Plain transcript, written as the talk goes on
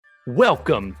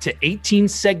Welcome to 18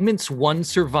 Segments, One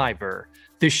Survivor,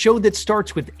 the show that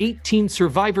starts with 18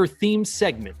 Survivor-themed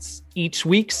segments. Each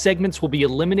week, segments will be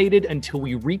eliminated until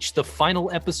we reach the final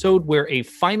episode where a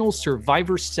final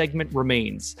Survivor segment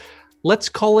remains. Let's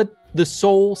call it the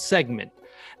Soul segment.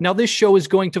 Now, this show is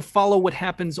going to follow what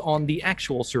happens on the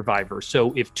actual Survivor.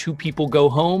 So if 2 people go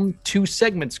home, 2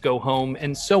 segments go home,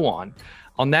 and so on.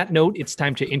 On that note, it's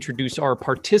time to introduce our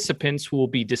participants who will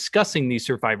be discussing these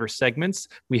Survivor segments.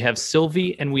 We have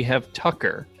Sylvie and we have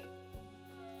Tucker.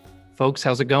 Folks,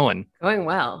 how's it going? Going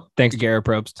well. Thanks, Gera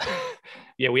Probst.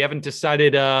 Yeah, we haven't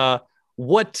decided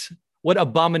what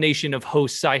abomination of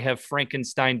hosts I have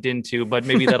Frankensteined into, but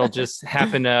maybe that'll just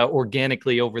happen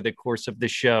organically over the course of the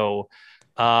show.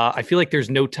 I feel like there's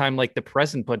no time like the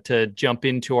present, but to jump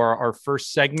into our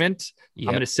first segment. Yep.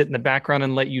 I'm going to sit in the background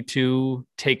and let you two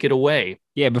take it away.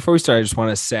 Yeah, before we start, I just want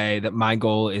to say that my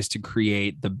goal is to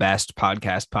create the best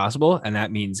podcast possible, and that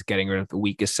means getting rid of the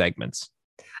weakest segments.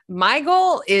 My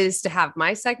goal is to have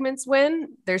my segments win.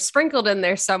 They're sprinkled in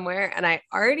there somewhere, and I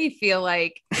already feel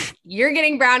like you're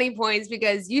getting brownie points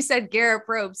because you said Gera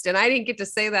Probst, and I didn't get to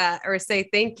say that or say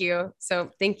thank you.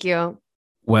 So thank you.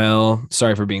 Well,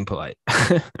 sorry for being polite.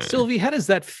 Sylvie, how does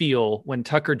that feel when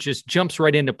Tucker just jumps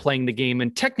right into playing the game?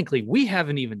 And technically, we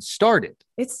haven't even started.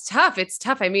 It's tough.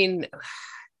 I mean,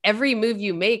 every move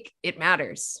you make, it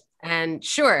matters. And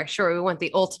sure, we want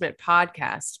the ultimate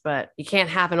podcast, but you can't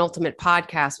have an ultimate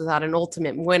podcast without an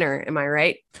ultimate winner. Am I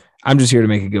right? I'm just here to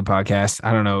make a good podcast.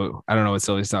 I don't know what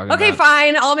Sylvie's talking about. Okay,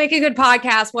 fine. I'll make a good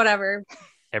podcast, whatever.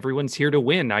 Everyone's here to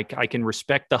win. I can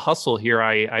respect the hustle here.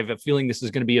 I have a feeling this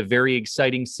is going to be a very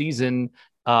exciting season.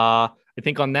 I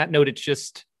think on that note, it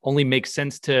just only makes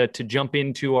sense to jump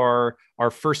into our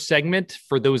first segment.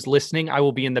 For those listening, I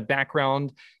will be in the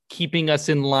background, keeping us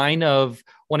in line of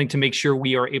wanting to make sure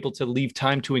we are able to leave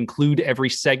time to include every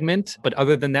segment. But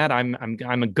other than that, I'm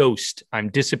a ghost. I'm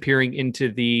disappearing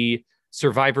into the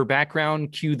Survivor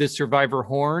background. Cue the Survivor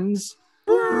horns.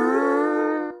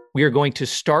 We are going to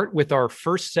start with our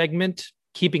first segment,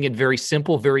 keeping it very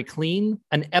simple, very clean,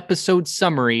 an episode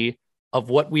summary of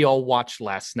what we all watched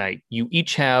last night. You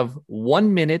each have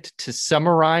 1 minute to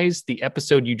summarize the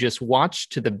episode you just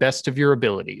watched to the best of your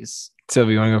abilities.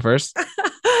 Sylvie, you want to go first?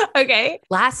 Okay.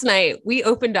 Last night, we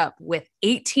opened up with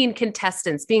 18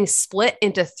 contestants being split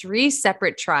into 3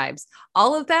 separate tribes.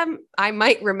 All of them, I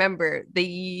might remember. The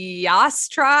Yas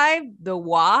tribe, the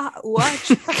Wa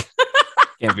tribe.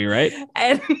 Can't be right.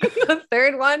 And the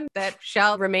third one that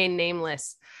shall remain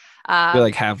nameless. We're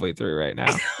like halfway through right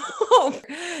now.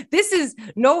 This is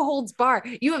no holds bar.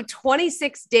 You have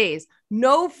 26 days,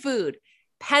 no food,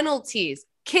 penalties.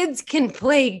 Kids can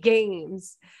play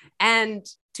games. And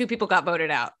 2 people got voted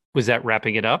out. Was that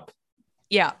wrapping it up?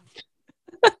 Yeah.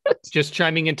 Just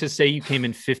chiming in to say you came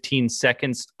in 15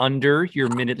 seconds under your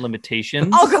minute limitations.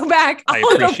 I'll go back. I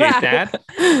appreciate that.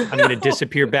 I'm going to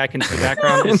disappear back into the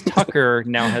background as Tucker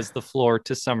now has the floor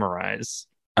to summarize.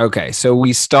 Okay, so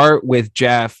we start with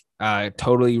Jeff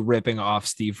totally ripping off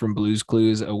Steve from Blue's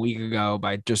Clues a week ago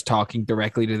by just talking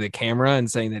directly to the camera and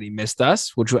saying that he missed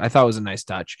us, which I thought was a nice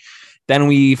touch. Then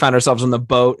we found ourselves on the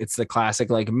boat. It's the classic,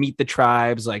 like, meet the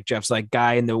tribes. Like, Jeff's like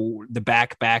guy in the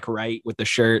back right with the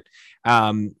shirt.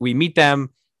 We meet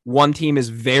them. One team is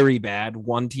very bad.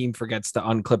 One team forgets to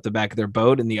unclip the back of their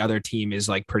boat, and the other team is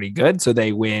like pretty good. So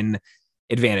they win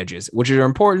advantages, which are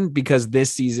important because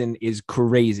this season is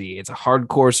crazy. It's a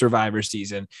hardcore Survivor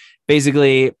season.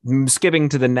 Basically, skipping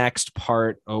to the next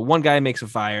part, one guy makes a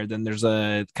fire, then there's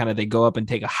a kind of, they go up and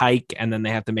take a hike, and then they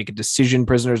have to make a decision,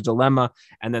 prisoner's dilemma,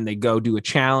 and then they go do a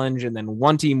challenge, and then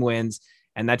one team wins,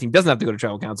 and that team doesn't have to go to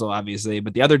tribal council, obviously,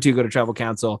 but the other 2 go to tribal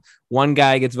council. One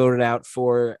guy gets voted out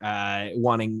for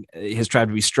wanting his tribe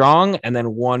to be strong, and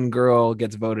then one girl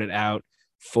gets voted out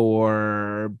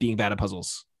for being bad at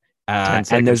puzzles. 10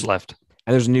 seconds left.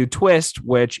 And there's a new twist,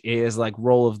 which is like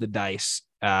roll of the dice.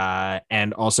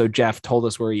 And also Jeff told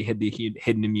us where he hid the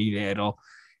hidden immunity idol.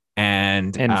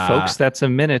 And folks, that's a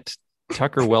minute.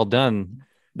 Tucker, well done.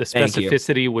 The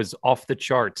specificity was off the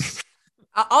charts.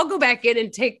 I'll go back in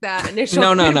and take that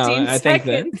initial No. 15 I think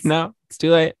seconds. No, it's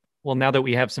too late. Well, now that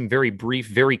we have some very brief,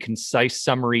 very concise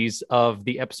summaries of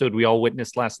the episode we all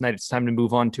witnessed last night, it's time to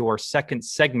move on to our second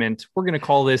segment. We're going to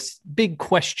call this Big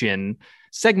Question.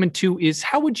 Segment 2 is,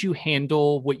 how would you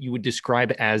handle what you would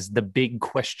describe as the big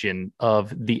question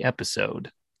of the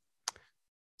episode?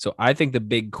 So I think the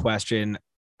big question,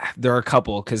 there are a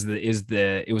couple because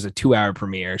it was a 2-hour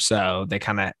premiere, so they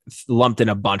kind of lumped in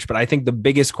a bunch. But I think the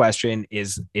biggest question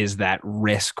is that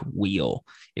risk wheel.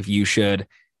 If you should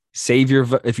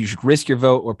if you should risk your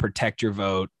vote or protect your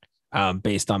vote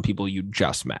based on people you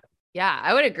just met. Yeah,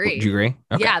 I would agree. Do you agree?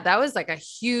 Okay. Yeah, that was like a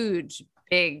huge,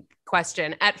 big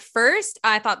question. At first,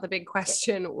 I thought the big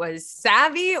question was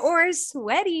savvy or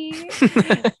sweaty,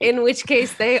 in which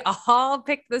case they all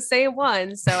picked the same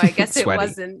one. So I guess it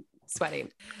wasn't sweaty.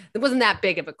 It wasn't that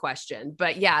big of a question.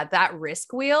 But yeah, that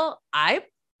risk wheel, I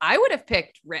would have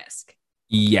picked risk.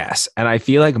 Yes. And I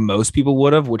feel like most people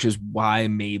would have, which is why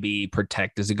maybe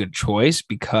protect is a good choice,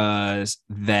 because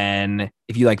then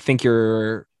if you like think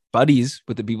you're buddies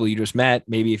with the people you just met,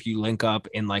 maybe if you link up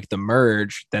in like the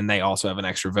merge, then they also have an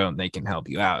extra vote and they can help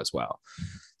you out as well.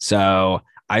 So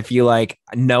I feel like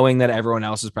knowing that everyone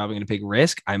else is probably going to pick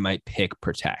risk, I might pick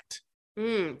protect.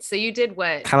 So you did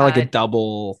what? Kind of like a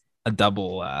double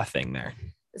thing there.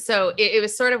 So it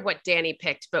was sort of what Danny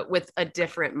picked, but with a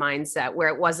different mindset where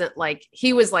it wasn't like,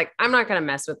 he was like, I'm not going to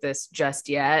mess with this just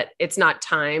yet. It's not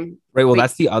time. Right. Well,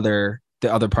 that's the other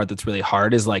part that's really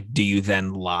hard is like, do you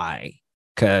then lie?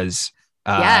 Because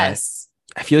yes,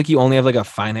 I feel like you only have like a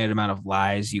finite amount of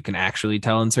lies you can actually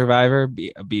tell in Survivor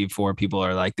before people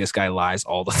are like, this guy lies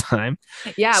all the time.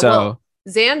 Yeah. So, well,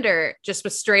 Xander just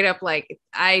was straight up like,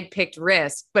 I picked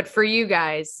risk, but for you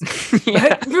guys,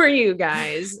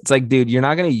 it's like, dude, you're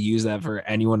not going to use that for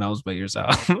anyone else but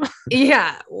yourself.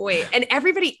 Yeah. Wait. And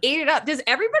everybody ate it up. Does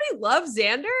everybody love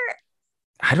Xander?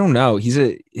 I don't know.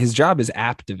 His job is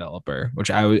app developer, which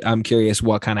I'm curious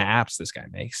what kind of apps this guy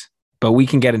makes. But we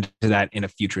can get into that in a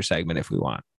future segment if we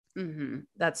want. Mm-hmm.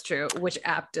 That's true. Which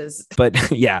app does?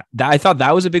 But yeah, I thought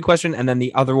that was a big question. And then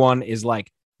the other one is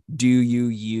like, do you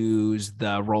use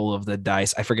the roll of the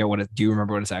dice? I forget do you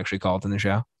remember what it's actually called in the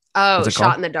show? Oh,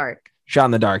 Shot in the Dark. Shot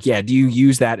in the dark. Yeah. Do you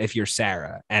use that if you're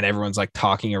Sarah and everyone's like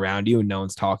talking around you and no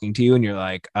one's talking to you and you're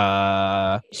like,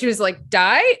 she was like,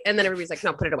 die. And then everybody's like,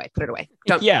 no, put it away. Put it away.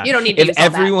 Don't, yeah. You don't need to if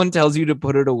everyone tells you to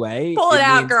put it away, pull it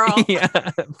out, girl. Yeah.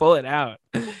 Pull it out.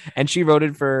 And she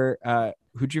voted for,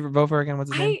 who'd you vote for again?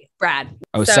 What's his name? Brad.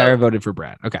 Oh, so, Sarah voted for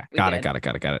Brad. Okay. Got it.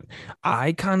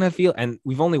 I kind of feel, and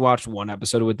we've only watched one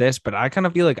episode with this, but I kind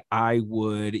of feel like I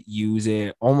would use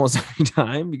it almost every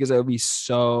time because I would be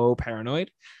so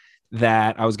paranoid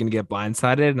that I was going to get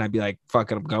blindsided and I'd be like,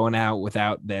 fuck it, I'm going out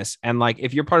without this. And like,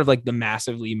 if you're part of like the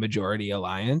massively majority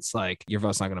alliance, like your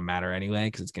vote's not going to matter anyway,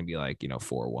 because it's going to be like,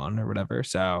 4-1 or whatever.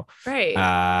 So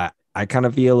right. I kind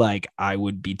of feel like I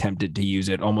would be tempted to use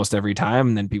it almost every time.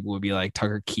 And then people would be like,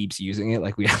 Tucker keeps using it.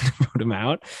 Like we have to vote him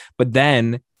out. But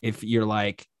then if you're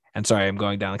like, and sorry, I'm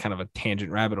going down kind of a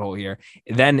tangent rabbit hole here.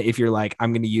 Then if you're like,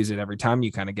 I'm going to use it every time, you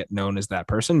kind of get known as that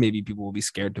person. Maybe people will be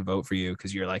scared to vote for you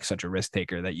because you're like such a risk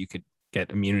taker that you could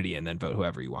get immunity and then vote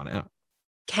whoever you want out.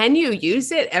 Can you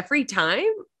use it every time?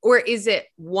 Or is it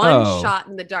one shot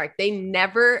in the dark? They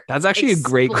never. That's actually a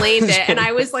great question. It. And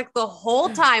I was like, the whole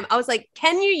time, I was like,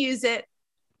 can you use it?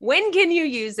 When can you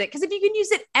use it? Because if you can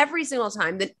use it every single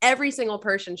time, then every single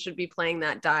person should be playing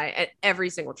that die at every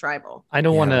single tribal. I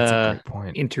don't want to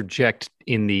interject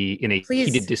in a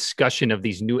heated discussion of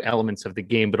these new elements of the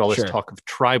game, but all this talk of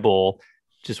tribal.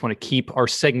 Just want to keep our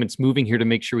segments moving here to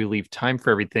make sure we leave time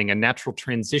for everything. A natural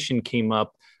transition came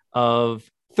up of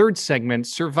third segment,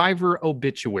 Survivor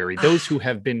Obituary, those who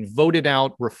have been voted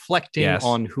out, reflecting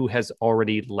on who has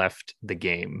already left the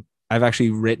game. I've actually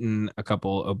written a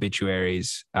couple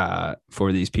obituaries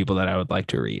for these people that I would like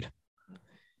to read.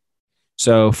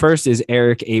 So first is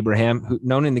Eric Abraham, who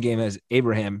known in the game as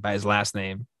Abraham by his last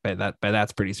name, but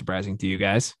that's pretty surprising to you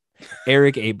guys.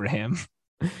 Eric Abraham.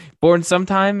 Born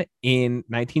sometime in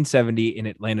 1970 in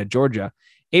Atlanta, Georgia,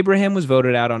 Abraham was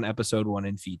voted out on episode 1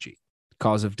 in Fiji.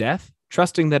 Cause of death,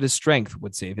 trusting that his strength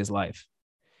would save his life.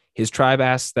 His tribe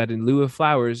asks that in lieu of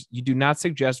flowers, you do not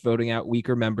suggest voting out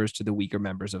weaker members to the weaker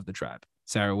members of the tribe.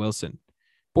 Sarah Wilson.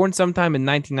 Born sometime in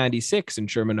 1996 in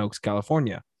Sherman Oaks,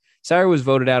 California, Sarah was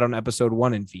voted out on episode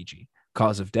 1 in Fiji.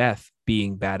 Cause of death,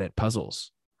 being bad at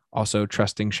puzzles. Also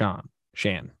trusting Shan.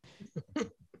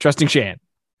 Trusting Shan.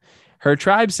 Her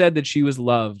tribe said that she was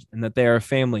loved and that they are a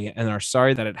family and are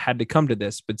sorry that it had to come to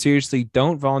this, but seriously,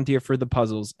 don't volunteer for the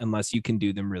puzzles unless you can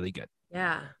do them really good.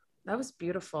 Yeah, that was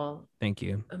beautiful. Thank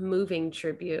you. A moving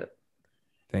tribute.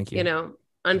 Thank you.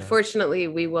 Unfortunately,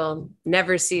 we will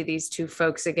never see these two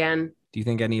folks again. Do you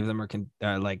think any of them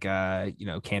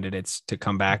are candidates to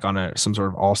come back on some sort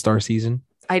of all-star season?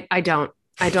 I don't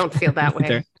feel that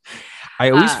way. I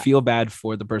always feel bad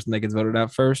for the person that gets voted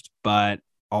out first, but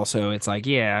also, it's like,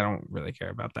 I don't really care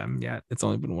about them yet. It's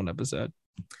only been one episode.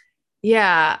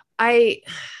 Yeah, I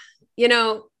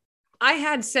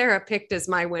had Sarah picked as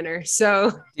my winner.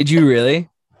 So did you really?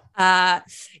 I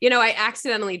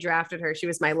accidentally drafted her. She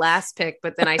was my last pick,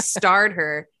 but then I starred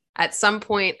her at some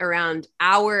point around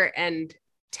hour and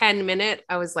 10 minute.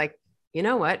 I was like, you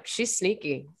know what? She's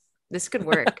sneaky. This could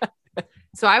work.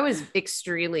 So I was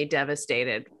extremely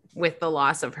devastated with the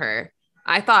loss of her.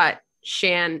 I thought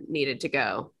Shan needed to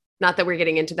go. Not that we're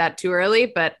getting into that too early,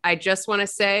 but I just want to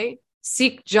say,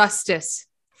 seek justice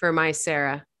for my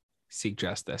Sarah. Seek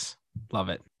justice. Love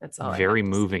it. That's all. Very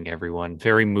moving, everyone.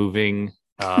 Very moving.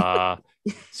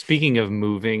 Speaking of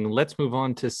moving, let's move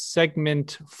on to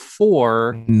segment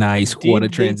 4. Nice. What a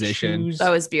transition. That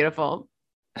was beautiful.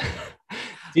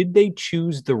 Did they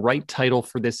choose the right title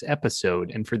for this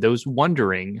episode? And for those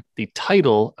wondering, the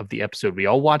title of the episode we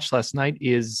all watched last night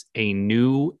is A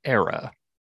New Era.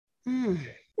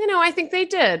 I think they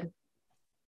did.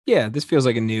 Yeah, this feels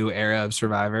like a new era of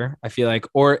Survivor. I feel like,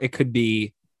 or it could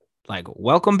be like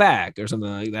welcome back or something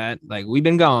like that. Like we've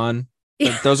been gone.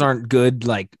 But those aren't good,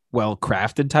 like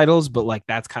well-crafted titles, but like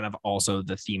that's kind of also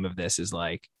the theme of this is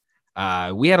like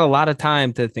we had a lot of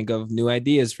time to think of new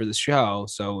ideas for the show,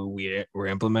 so we're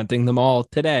implementing them all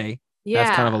today. Yeah,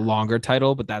 that's kind of a longer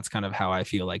title, but that's kind of how I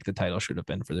feel like the title should have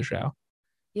been for the show.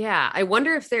 Yeah, I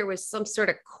wonder if there was some sort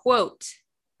of quote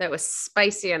that was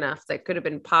spicy enough that could have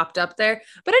been popped up there.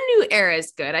 But a new era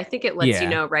is good. I think it lets you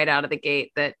know right out of the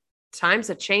gate that times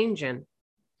are changing.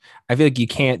 I feel like you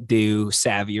can't do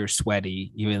savvy or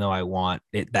sweaty, even though I want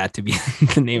that to be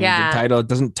the name of the title. It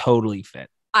doesn't totally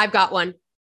fit. I've got one.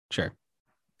 Sure.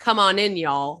 Come on in,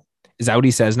 y'all. Is that what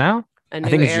he says now? I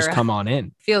think it's just come on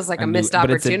in. Feels like a missed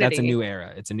opportunity. That's a new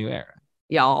era. It's a new era.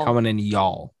 Y'all. Coming in,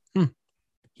 y'all.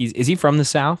 Is he from the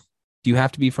South? Do you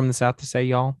have to be from the South to say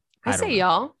y'all? I say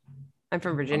y'all. I'm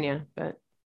from Virginia, but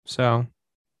so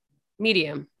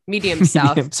medium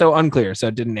South. So unclear. So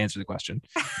it didn't answer the question.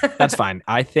 That's fine.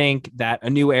 I think that a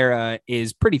new era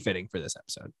is pretty fitting for this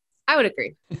episode. I would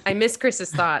agree. I miss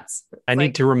Chris's thoughts. I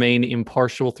need to remain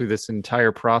impartial through this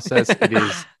entire process. It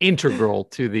is integral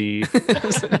to the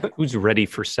who's ready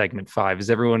for segment 5. Is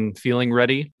everyone feeling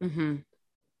ready? Mm-hmm.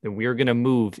 Then we are going to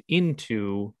move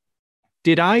into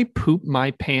Did I Poop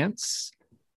My Pants?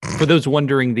 For those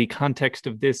wondering, the context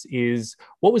of this is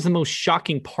what was the most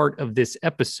shocking part of this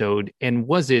episode? And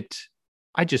was it,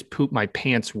 I just pooped my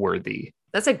pants worthy?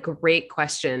 That's a great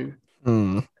question.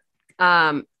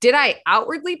 Did I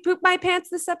outwardly poop my pants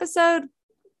this episode?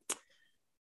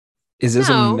 Is this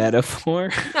a metaphor?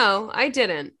 No, I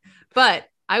didn't. But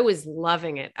I was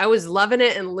loving it. I was loving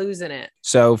it and losing it.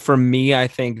 So for me, I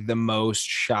think the most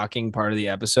shocking part of the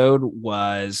episode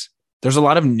was there's a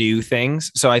lot of new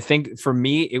things. So I think for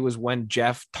me, it was when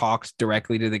Jeff talked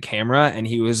directly to the camera and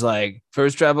he was like,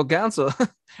 first tribal council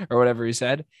or whatever he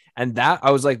said. And that I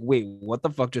was like, wait, what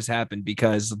the fuck just happened?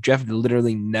 Because Jeff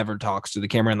literally never talks to the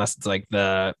camera unless it's like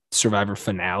the Survivor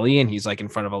finale and he's like in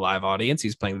front of a live audience.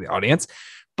 He's playing with the audience.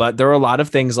 But there were a lot of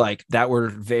things like that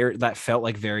felt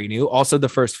like very new. Also, the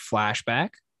first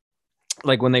flashback,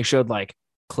 like when they showed like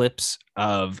clips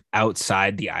of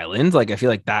outside the island, like I feel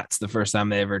like that's the first time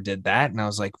they ever did that, and I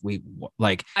was like, wait,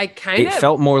 like it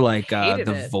felt more like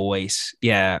The Voice,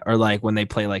 or like when they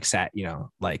play like sad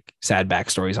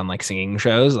backstories on like singing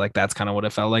shows, like that's kind of what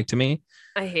it felt like to me.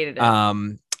 I hated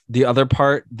it. The other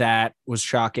part that was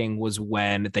shocking was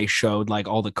when they showed like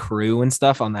all the crew and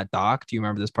stuff on that dock. Do you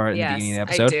remember this part in the beginning of the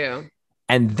episode? I do.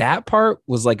 And that part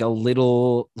was like a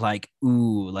little like,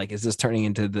 ooh, like, is this turning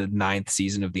into the 9th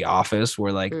season of The Office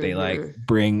where like they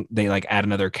add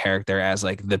another character as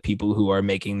like the people who are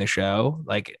making the show,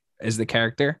 like as the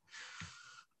character.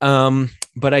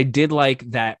 But I did like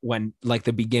that when like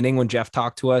the beginning when Jeff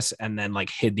talked to us and then like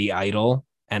hid the idol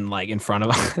and like in front of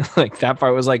us, like that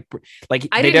part was like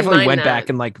they definitely went back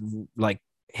and like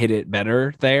hit it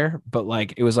better there, but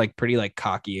like it was like pretty like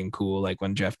cocky and cool. Like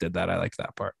when Jeff did that, I liked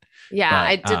that part. Yeah, but,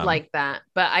 I did like that,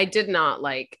 but I didn't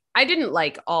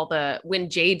like all when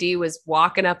JD was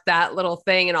walking up that little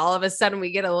thing and all of a sudden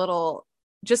we get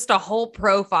just a whole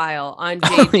profile on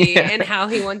JD and how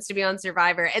he wants to be on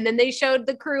Survivor. And then they showed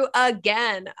the crew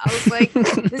again. I was like,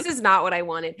 this is not what I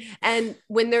wanted. And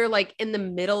when they're like in the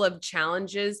middle of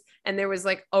challenges and there was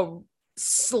like a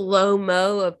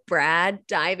slow-mo of Brad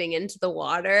diving into the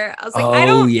water, I was like, I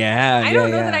don't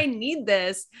know that I need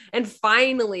this. And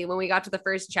finally, when we got to the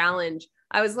first challenge,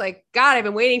 I was like, God, I've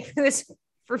been waiting for this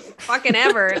for fucking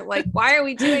ever. Like, why are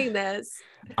we doing this?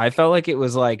 I felt like it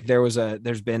was like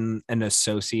there's been an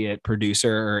associate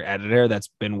producer or editor that's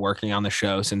been working on the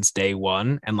show since day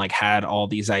one and like had all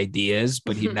these ideas,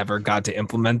 but he never got to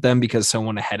implement them because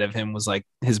someone ahead of him was like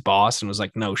his boss and was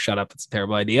like, no, shut up. It's a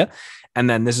terrible idea. And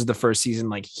then this is the first season,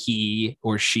 like he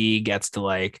or she gets to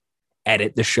like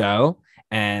edit the show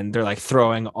and they're like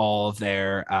throwing all of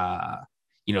their,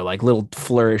 like little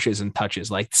flourishes and touches,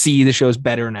 like, see, the show's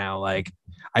better now. Like,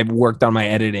 I've worked on my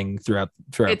editing throughout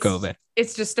COVID.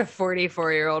 It's just a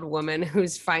 44-year-old woman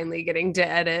who's finally getting to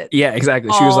edit. Yeah,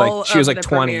 exactly. She was like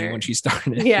 20 premiere. when she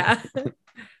started. Yeah.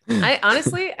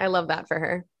 I love that for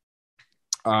her.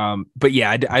 But yeah,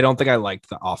 I don't think I liked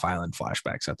the off-island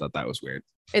flashbacks. I thought that was weird.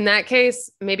 In that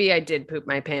case, maybe I did poop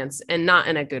my pants, and not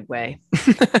in a good way.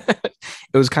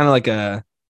 It was kind of like a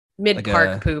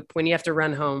mid-park poop when you have to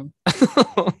run home.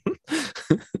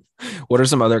 What are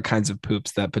some other kinds of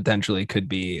poops that potentially could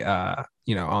be on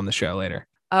the show later?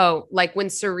 Oh, like when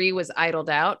Suri was idled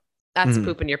out, that's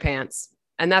poop in your pants.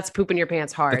 And that's poop in your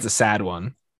pants hard. That's a sad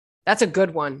one. That's a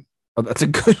good one. Oh, that's a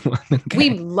good one. Okay. We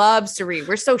love Suri.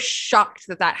 We're so shocked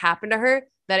that happened to her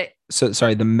So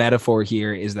sorry, the metaphor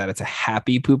here is that it's a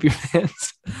happy poop your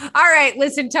pants. All right,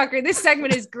 listen, Tucker, this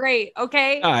segment is great.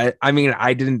 Okay. I mean,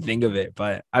 I didn't think of it,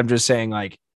 but I'm just saying,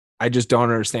 like, I just don't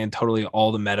understand totally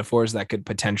all the metaphors that could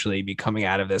potentially be coming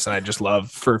out of this. And I just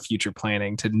love for future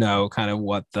planning to know kind of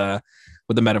what the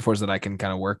metaphors that I can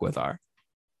kind of work with are.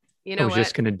 I was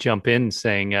just going to jump in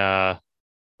saying,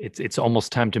 it's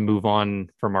almost time to move on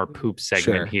from our poop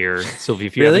segment here. Sylvie,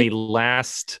 if you have any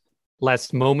last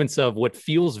moments of what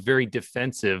feels very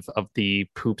defensive of the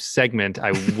poop segment,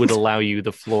 I would allow you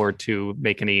the floor to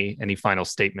make any final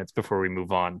statements before we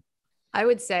move on. I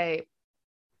would say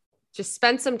just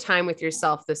spend some time with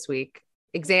yourself this week.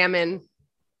 Examine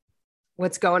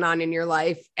what's going on in your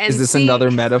life. And is this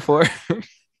another metaphor?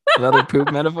 Another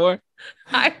poop metaphor?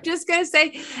 I'm just going to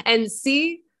say, and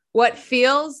see what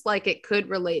feels like it could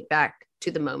relate back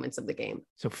to the moments of the game.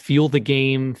 So feel the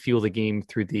game through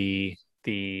the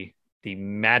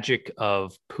magic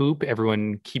of poop.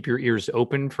 Everyone keep your ears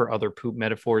open for other poop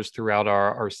metaphors throughout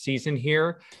our season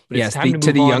here. But yes, to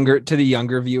the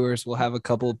younger viewers, we'll have a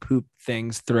couple of poop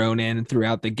things thrown in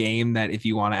throughout the game that if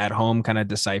you want to at home kind of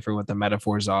decipher what the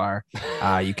metaphors are,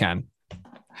 you can.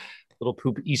 Little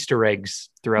poop Easter eggs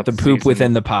throughout the poop season.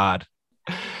 Within the pod.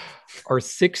 Our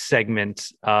sixth segment,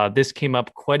 this came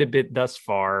up quite a bit thus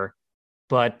far,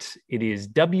 but it is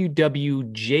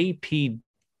WWJPD,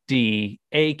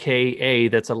 aka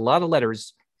that's a lot of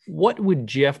letters. What would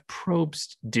Jeff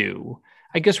Probst do?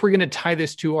 I guess we're going to tie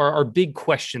this to our big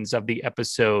questions of the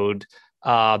episode,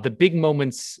 the big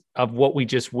moments of what we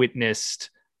just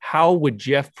witnessed. How would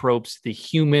Jeff Probst, the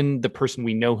human, the person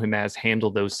we know him as,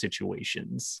 handle those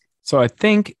situations? So I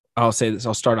think I'll say this.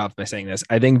 I'll start off by saying this.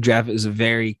 I think Jeff is a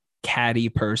very catty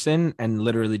person and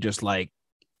literally just like,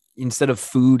 instead of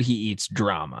food, he eats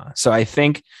drama. So I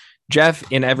think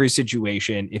Jeff, in every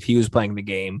situation, if he was playing the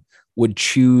game, would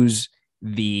choose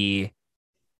I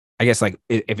guess, like,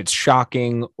 if it's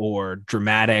shocking or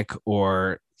dramatic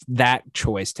or that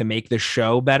choice to make the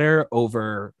show better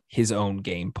over his own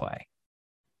gameplay.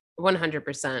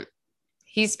 100%.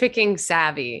 He's picking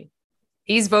savvy.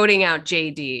 He's voting out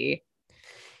JD.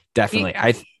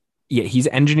 Definitely. He's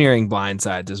engineering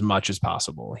blindsides as much as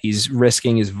possible. He's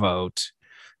risking his vote.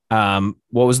 What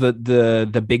was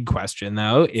the big question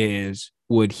though is,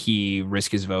 would he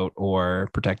risk his vote or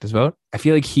protect his vote? I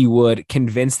feel like he would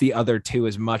convince the other two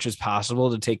as much as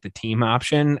possible to take the team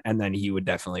option, and then he would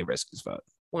definitely risk his vote.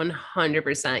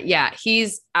 100%. Yeah,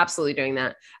 he's absolutely doing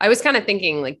that. I was kind of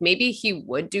thinking like maybe he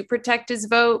would do protect his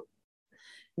vote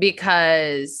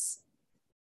because,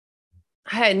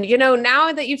 and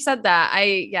now that you've said that,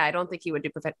 I don't think he would do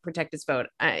protect his vote.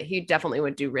 He definitely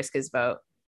would do risk his vote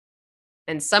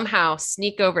and somehow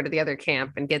sneak over to the other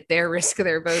camp and get their risk of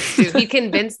their votes too. He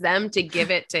convinced them to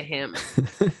give it to him.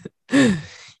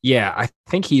 Yeah, I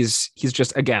think he's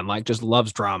just, again, like, just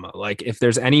loves drama. Like, if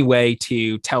there's any way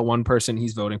to tell one person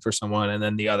he's voting for someone and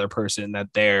then the other person that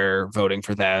they're voting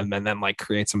for them, and then like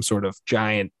create some sort of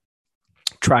giant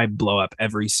tribe blow up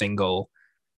every single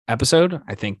episode,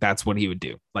 I think that's what he would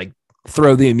do. Like,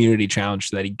 throw the immunity challenge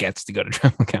so that he gets to go to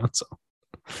tribal council.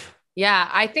 Yeah,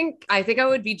 I think I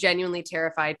would be genuinely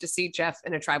terrified to see Jeff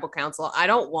in a tribal council. I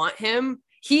don't want him.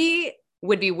 He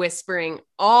would be whispering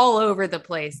all over the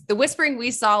place. The whispering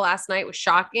we saw last night was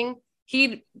shocking.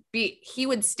 He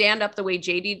would stand up the way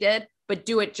JD did, but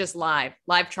do it just live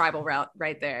tribal route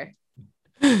right there.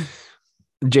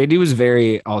 JD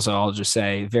was I'll just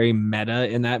say, very meta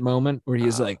in that moment where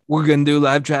he's like, we're going to do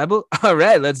live tribal. All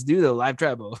right, let's do the live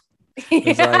tribal.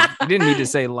 It's like, you didn't need to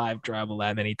say live tribal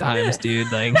that many times,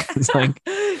 dude. Like, it's like,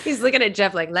 he's looking at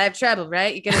Jeff like, live tribal,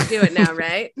 right? You're going to do it now,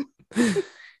 right? It's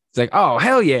like, oh,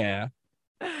 hell yeah.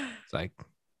 It's like,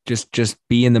 just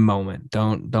be in the moment.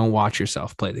 Don't watch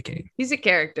yourself play the game. He's a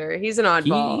character. He's an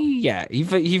oddball.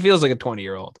 He feels like a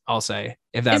 20-year-old, I'll say,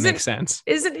 if that makes sense.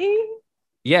 Isn't he?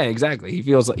 Yeah, exactly. He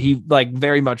feels like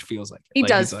very much feels like it. He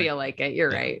does feel like it. You're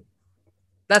right.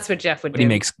 That's what Jeff would do. He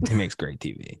makes great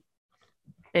TV.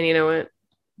 And you know what?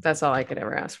 That's all I could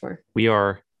ever ask for. We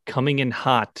are coming in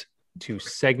hot to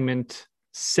segment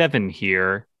 7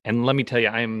 here. And let me tell you,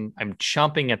 I'm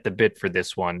chomping at the bit for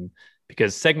this one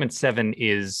because segment 7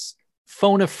 is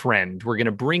phone a friend. We're going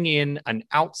to bring in an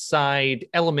outside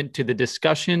element to the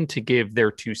discussion to give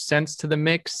their 2 cents to the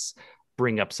mix,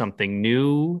 bring up something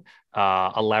new,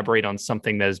 elaborate on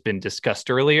something that has been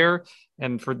discussed earlier.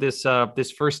 And for this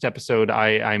first episode,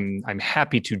 I'm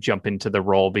happy to jump into the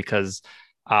role because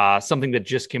something that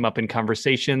just came up in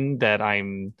conversation that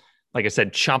I'm, like I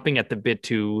said, chomping at the bit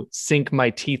to sink my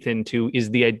teeth into is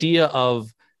the idea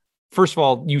of, first of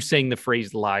all, you saying the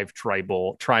phrase live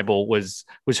tribal was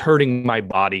hurting my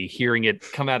body. Hearing it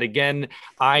come out again,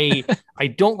 I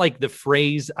don't like the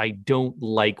phrase. I don't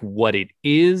like what it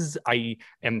is. I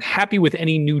am happy with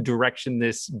any new direction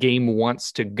this game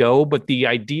wants to go, but the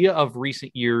idea of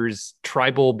recent years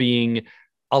tribal being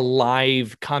a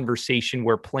live conversation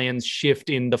where plans shift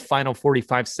in the final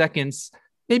 45 seconds,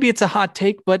 maybe it's a hot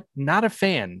take, but not a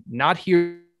fan, not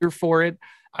here for it.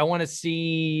 I want to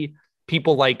see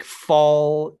people like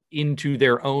fall into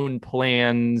their own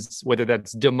plans, whether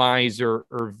that's demise or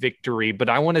victory. But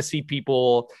I want to see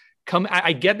people come.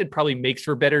 I get it probably makes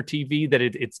for better TV, that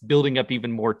it's building up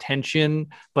even more tension.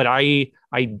 But I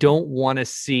don't want to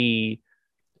see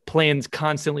plans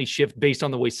constantly shift based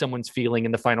on the way someone's feeling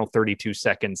in the final 32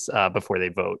 seconds before they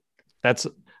vote. That's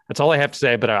all I have to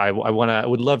say, but I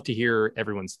would love to hear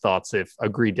everyone's thoughts, if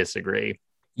agree, disagree.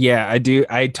 Yeah, I do.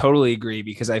 I totally agree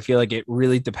because I feel like it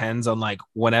really depends on like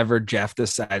whenever Jeff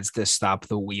decides to stop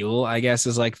the wheel, I guess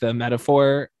is like the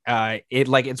metaphor.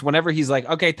 It's whenever he's like,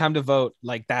 okay, time to vote.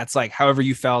 Like that's like however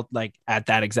you felt like at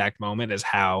that exact moment is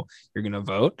how you're going to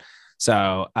vote.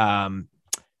 So,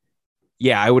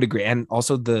 yeah, I would agree. And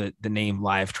also the name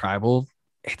Live Tribal,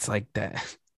 it's like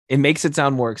that. It makes it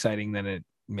sound more exciting than it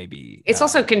maybe. It's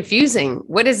also confusing.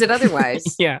 What is it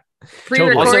otherwise? Yeah.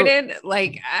 Pre-recorded,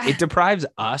 also, it deprives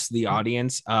us, the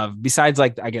audience, of besides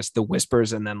like I guess the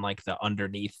whispers and then like the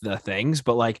underneath the things.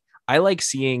 But like I like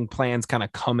seeing plans kind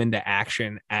of come into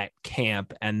action at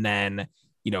camp, and then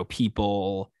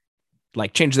people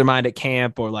like change their mind at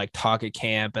camp or like talk at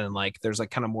camp, and like there's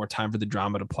like kind of more time for the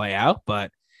drama to play out.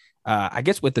 But I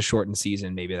guess with the shortened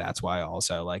season, maybe that's why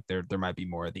also like there might be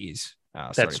more of these.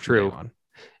 That's true.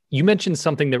 You mentioned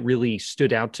something that really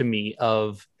stood out to me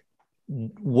of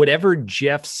whatever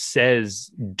Jeff says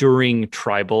during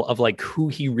tribal, of like who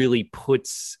he really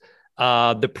puts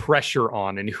the pressure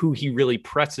on and who he really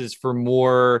presses for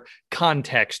more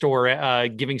context or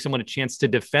giving someone a chance to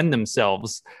defend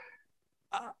themselves.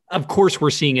 Of course, we're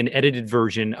seeing an edited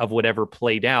version of whatever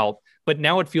played out, but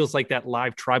now it feels like that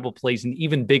live tribal plays an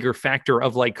even bigger factor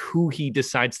of like who he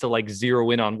decides to like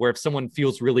zero in on, where if someone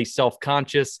feels really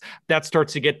self-conscious, that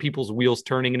starts to get people's wheels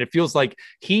turning. And it feels like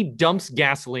he dumps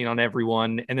gasoline on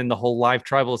everyone. And then the whole live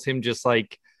tribal is him just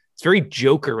like, it's very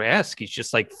Joker-esque. He's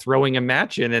just like throwing a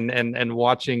match in and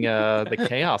watching the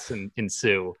chaos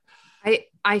ensue.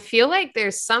 I feel like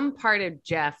there's some part of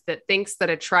Jeff that thinks that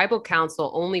a tribal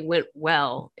council only went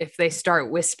well if they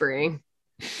start whispering.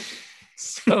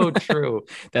 So true.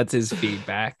 That's his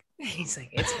feedback. He's like,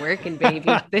 it's working,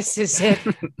 baby. This is it.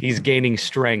 He's gaining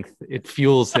strength. It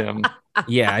fuels him.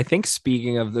 Yeah, I think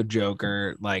speaking of the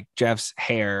Joker, like Jeff's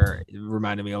hair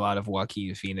reminded me a lot of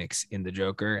Joaquin Phoenix in the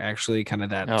Joker, actually, kind of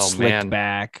that slicked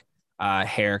back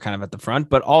hair kind of at the front,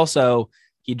 but also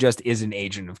he just is an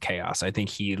agent of chaos. I think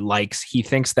he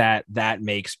thinks that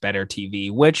makes better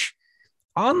TV, which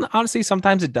honestly,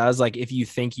 sometimes it does. Like if you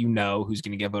think who's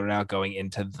going to get voted out going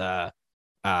into the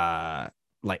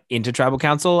into tribal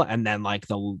council, and then like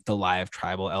the live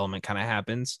tribal element kind of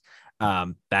happens,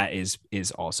 that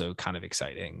is also kind of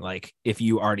exciting. Like if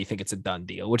you already think it's a done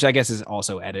deal, which I guess is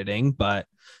also editing, but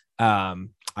I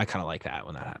kind of like that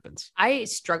when that happens. I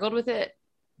struggled with it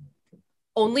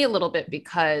only a little bit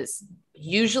because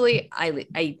usually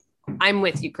I'm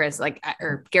with you, Chris,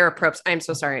 or Gera Probst. I'm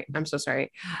so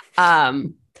sorry.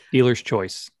 Dealer's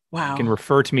choice. Wow. You can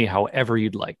refer to me however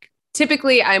you'd like.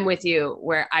 Typically I'm with you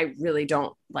where I really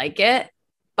don't like it,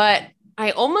 but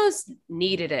I almost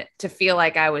needed it to feel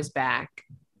like I was back.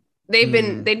 They'd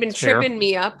been tripping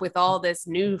me up with all this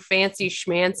new fancy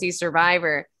schmancy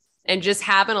Survivor, and just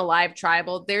having a live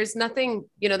tribal. There's nothing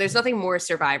more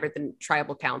Survivor than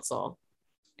tribal council.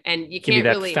 And you can't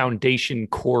really foundation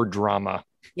core drama.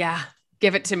 Yeah.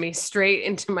 Give it to me straight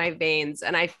into my veins.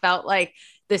 And I felt like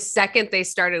the second they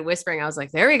started whispering, I was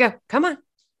like, there we go. Come on,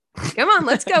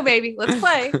 let's go, baby. Let's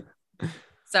play.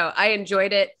 So I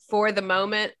enjoyed it for the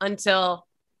moment until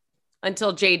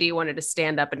JD wanted to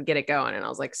stand up and get it going. And I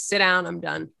was like, sit down. I'm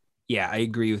done. Yeah, I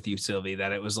agree with you, Sylvie,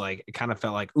 that it was like, it kind of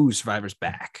felt like, ooh, Survivor's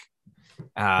back.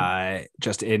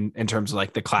 just in terms of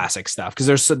like the classic stuff,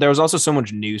 because there was also so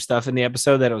much new stuff in the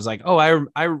episode that it was like, oh,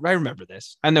 I remember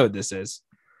this, I know what this is,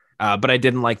 but I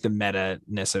didn't like the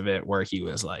meta-ness of it where he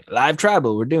was like, live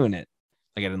tribal, we're doing it.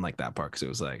 Like I didn't like that part because it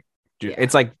was like,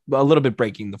 it's like a little bit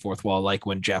breaking the fourth wall, like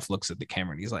when Jeff looks at the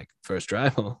camera and he's like, first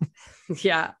tribal.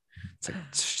 Yeah, it's like,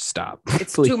 stop.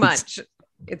 It's too much.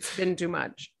 It's been too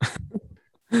much.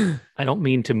 I don't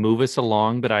mean to move us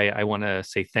along, but I want to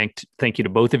say thank you to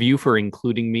both of you for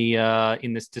including me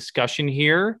in this discussion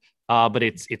here. But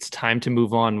it's time to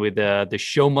move on with the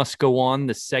show must go on.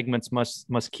 The segments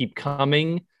must keep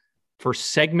coming. For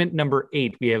segment number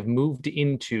 8, we have moved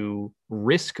into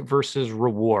risk versus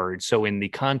reward. So in the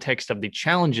context of the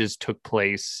challenges took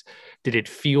place, did it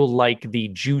feel like the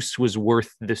juice was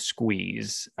worth the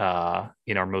squeeze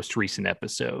in our most recent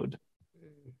episode?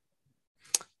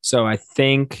 So I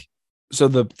think so.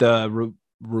 The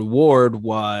reward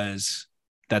was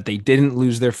that they didn't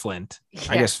lose their flint.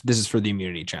 Yeah. I guess this is for the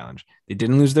immunity challenge. They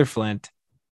didn't lose their flint,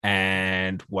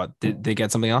 and what did they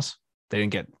get? Something else? They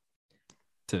didn't get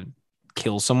to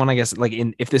kill someone. I guess like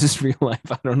if this is real life,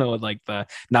 I don't know what like the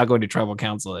not going to tribal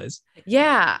council is.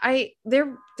 Yeah,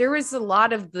 there was a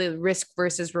lot of the risk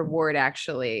versus reward.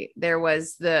 Actually, there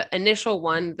was the initial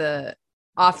one, the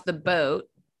off the boat.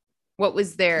 What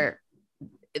was there?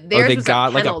 They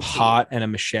got like a pot and a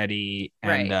machete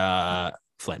and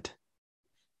flint.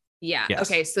 Yeah. Yes.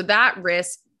 Okay. So that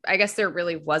risk, I guess there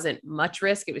really wasn't much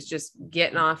risk. It was just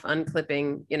getting off,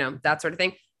 unclipping, that sort of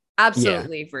thing.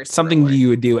 Absolutely. Versus something reward. You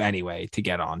would do anyway to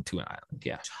get onto an island.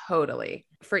 Yeah. Totally.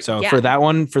 For that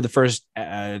one, for the first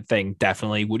thing,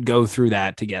 definitely would go through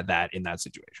that to get that in that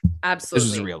situation. Absolutely.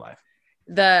 This is real life.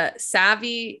 The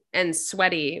savvy and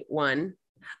sweaty one,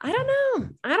 I don't know.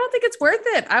 I don't think it's worth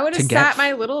it. I would have sat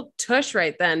my little tush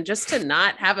right then just to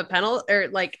not have a penalty or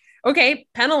like, okay,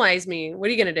 penalize me. What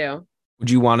are you going to do?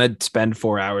 Would you want to spend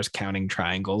 4 hours counting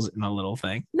triangles in a little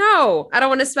thing? No, I don't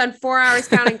want to spend 4 hours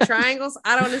counting triangles.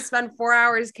 I don't want to spend 4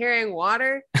 hours carrying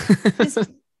water. Just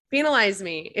penalize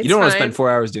me. You don't want to spend 4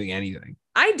 hours doing anything.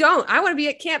 I don't. I want to be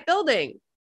at camp building.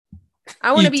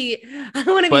 I want to be.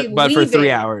 But for 3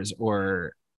 hours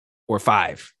or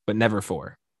 5, but never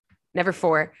 4. Never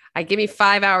 4. Give me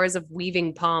 5 hours of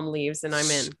weaving palm leaves and I'm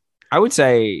in. I would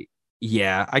say,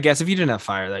 yeah, I guess if you didn't have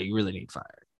fire, that you really need fire.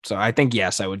 So I think,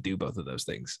 yes, I would do both of those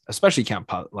things, especially count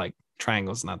like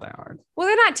triangles. Not that hard. Well,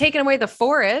 they're not taking away the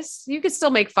forest. You could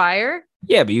still make fire.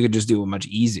 Yeah, but you could just do it much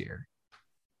easier.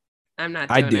 I'm not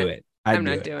doing I'd do it. I'm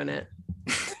not doing it.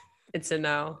 It's a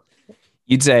no.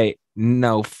 You'd say,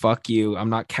 no, fuck you.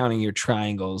 I'm not counting your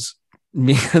triangles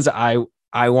because I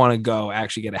want to go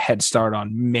actually get a head start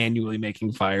on manually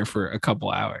making fire for a couple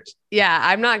hours. Yeah,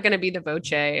 I'm not going to be the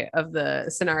Voce of the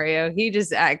scenario. He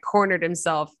just cornered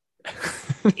himself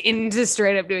into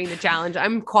straight up doing the challenge.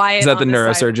 I'm quiet. Is that the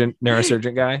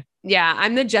neurosurgeon guy? Yeah,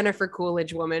 I'm the Jennifer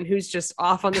Coolidge woman who's just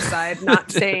off on the side,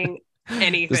 not saying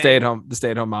anything. The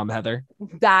stay-at-home mom, Heather.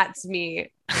 That's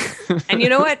me. And you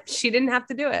know what? She didn't have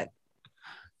to do it.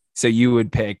 So you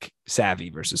would pick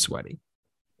savvy versus sweaty.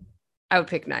 I would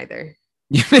pick neither.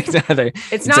 You pick neither.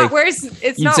 It's not worse.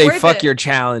 It's not worth it. You'd say fuck your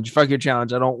challenge. Fuck your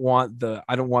challenge. I don't want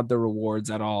the rewards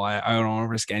at all. I don't want to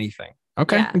risk anything.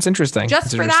 Okay. Yeah. It's interesting.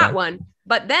 Just for that one.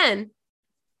 But then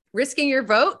risking your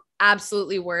vote,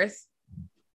 absolutely worth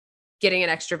getting an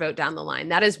extra vote down the line.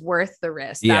 That is worth the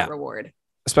risk, that reward.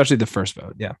 Especially the first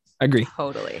vote. Yeah, I agree.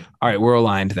 Totally. All right. We're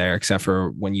aligned there, except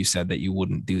for when you said that you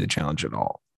wouldn't do the challenge at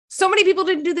all. So many people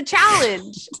didn't do the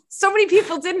challenge. So many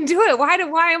people didn't do it. Why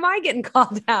am I getting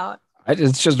called out?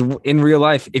 It's just in real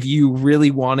life. If you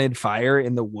really wanted fire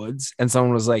in the woods and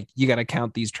someone was like, you got to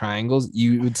count these triangles,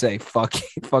 you would say, fuck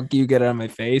you, get out of my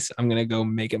face. I'm going to go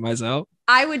make it myself.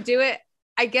 I would do it.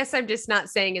 I guess I'm just not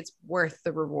saying it's worth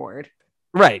the reward.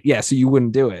 Right. Yeah. So you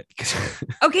wouldn't do it.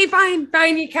 Okay, fine.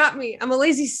 You caught me. I'm a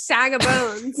lazy sag of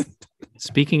bones.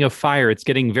 Speaking of fire, it's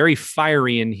getting very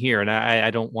fiery in here. And I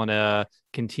don't want to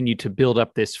continue to build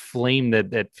up this flame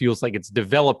that feels like it's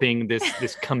developing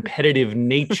this competitive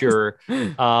nature.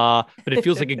 But it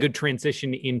feels like a good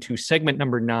transition into segment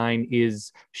number 9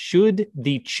 is, should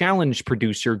the challenge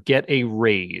producer get a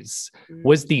raise?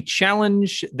 Was the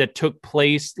challenge that took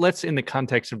place, let's in the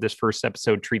context of this first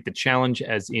episode, treat the challenge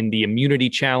as in the immunity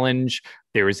challenge.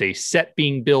 There is a set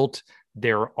being built.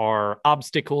 There are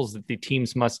obstacles that the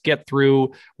teams must get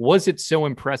through. Was it so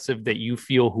impressive that you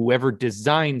feel whoever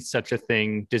designed such a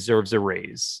thing deserves a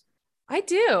raise? I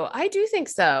do think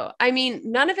so. I mean,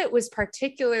 none of it was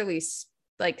particularly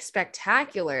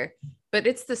spectacular, but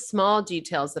it's the small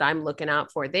details that I'm looking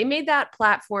out for. They made that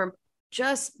platform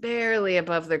just barely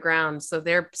above the ground, so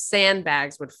their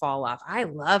sandbags would fall off. I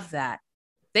love that.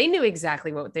 They knew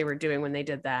exactly what they were doing when they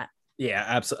did that. Yeah,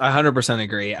 absolutely. 100%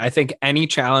 agree. I think any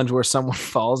challenge where someone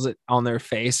falls on their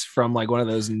face from like one of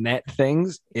those net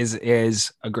things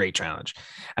is a great challenge.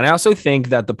 And I also think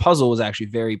that the puzzle was actually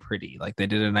very pretty. Like they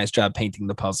did a nice job painting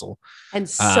the puzzle. And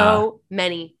so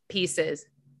many pieces.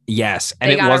 Yes.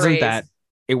 And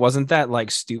it wasn't that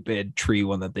like stupid tree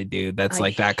one that they do. That's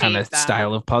like that kind of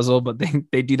style of puzzle, but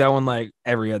they do that one like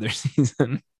every other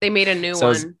season. They made a new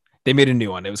one. They made a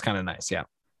new one. It was kind of nice. Yeah.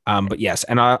 But yes,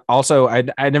 and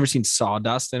I'd never seen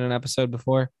sawdust in an episode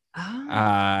before.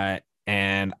 Oh.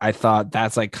 And I thought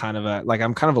that's like kind of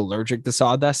I'm kind of allergic to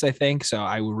sawdust, I think. So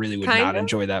I really would not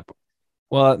enjoy that.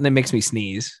 Well, it makes me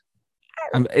sneeze.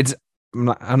 I'm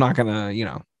not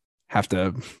gonna, have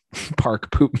to park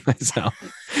poop myself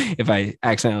if I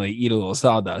accidentally eat a little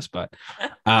sawdust, but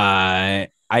I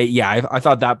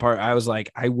thought that part, I was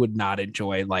like, I would not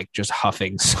enjoy like just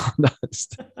huffing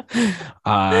sawdust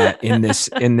in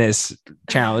this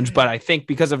challenge, but I think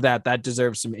because of that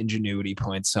deserves some ingenuity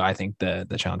points. So I think the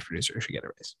challenge producer should get a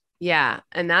raise. Yeah,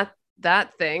 and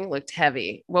that thing looked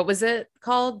heavy. What was it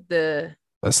called? The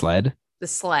sled. The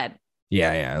sled.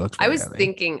 Yeah, it looked. I was heavy.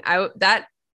 Thinking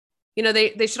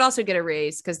they should also get a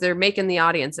raise because they're making the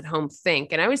audience at home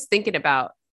think. And I was thinking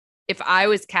about if I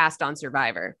was cast on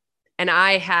Survivor and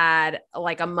I had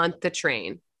like a month to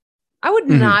train, I would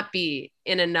not be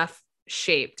in enough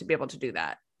shape to be able to do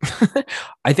that.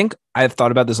 I think I've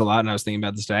thought about this a lot and I was thinking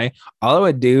about this today. All I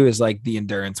would do is like the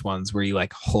endurance ones where you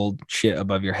like hold shit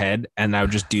above your head. And I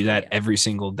would just do that every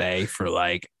single day for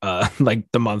like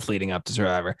the month leading up to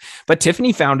Survivor. But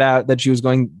Tiffany found out that she was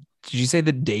going. Did you say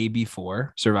the day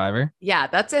before Survivor? Yeah,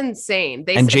 that's insane.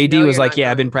 And JD was like,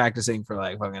 I've been practicing for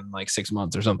like fucking like 6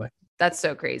 months or something. That's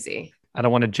so crazy. I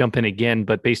don't want to jump in again,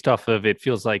 but based off of it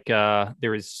feels like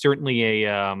there is certainly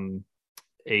an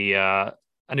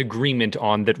agreement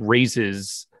on that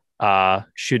raises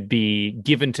should be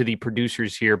given to the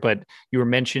producers here. But you were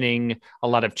mentioning a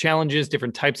lot of challenges,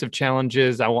 different types of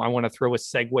challenges. I want to throw a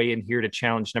segue in here to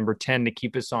challenge number 10 to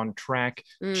keep us on track.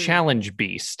 Challenge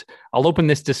Beast. I'll open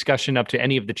this discussion up to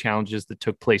any of the challenges that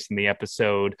took place in the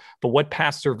episode, but what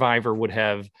past Survivor would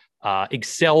have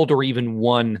excelled or even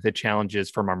won the challenges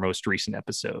from our most recent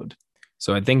episode?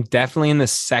 So I think definitely in the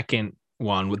second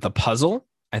one with the puzzle,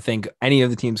 I think any of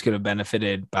the teams could have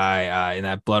benefited by in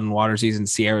that Blood and Water season.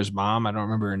 Sierra's mom, I don't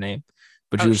remember her name,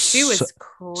 but she was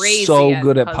crazy, so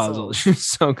good at puzzles. She was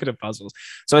so good at puzzles.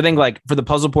 So I think like for the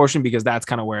puzzle portion, because that's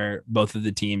kind of where both of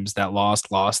the teams that lost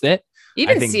it.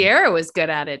 Even Sierra was good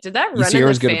at it. Did that run in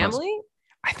the family?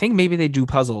 I think maybe they do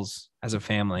puzzles as a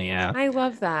family. Yeah, I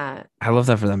love that. I love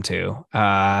that for them too.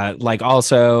 Like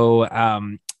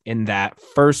also. In that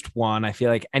first one, I feel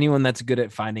like anyone that's good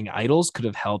at finding idols could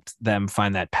have helped them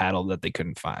find that paddle that they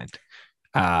couldn't find.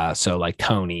 So like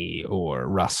Tony or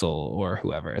Russell or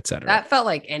whoever, etc. That felt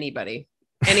like anybody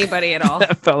at all.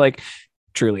 That felt like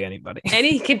truly anybody.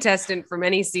 Any contestant from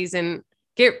any season.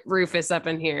 Get Rufus up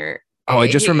in here. Oh, I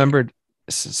just remembered.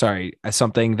 Sorry,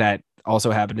 something that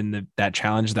also happened in that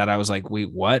challenge that I was like,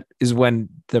 wait, what? Is when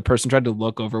the person tried to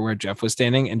look over where Jeff was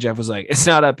standing and Jeff was like, it's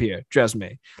not up here, trust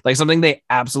me. Like something they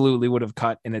absolutely would have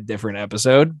cut in a different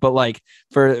episode, but like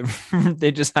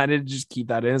they decided to just keep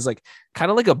that in. It's like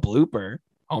kind of like a blooper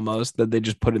almost that they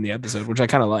just put in the episode, which I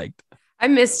kind of liked. I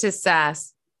missed his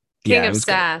sass. King of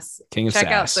Sass. Good. King of Check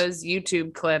Sass. out those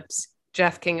YouTube clips.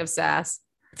 Jeff King of Sass.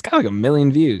 It's got like 1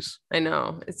 million views. I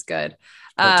know, it's good.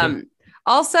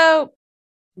 Also,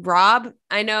 Rob,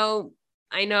 I know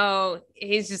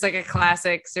he's just like a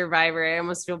classic Survivor. I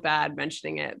almost feel bad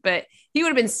mentioning it, but he would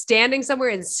have been standing somewhere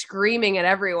and screaming at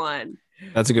everyone.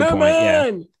 That's a good point.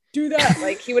 Yeah. Do that.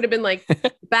 Like he would have been like,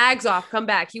 bags off, come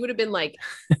back. He would have been like,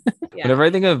 yeah. Whenever I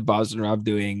think of Boston Rob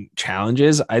doing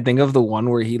challenges, I think of the one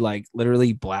where he like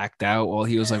literally blacked out while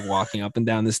he was like walking up and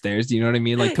down the stairs. Do you know what I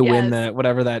mean? Like to win the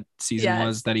whatever that season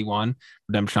was that he won,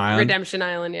 Redemption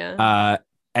Island. Yeah.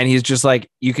 And he's just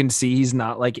like, you can see he's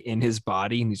not like in his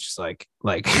body, and he's just like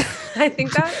I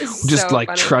think that is just so like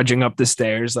funny. Trudging up the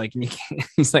stairs, like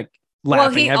he's like laughing. Well,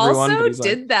 he everyone, also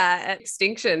did that at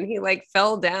Extinction. He like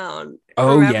fell down.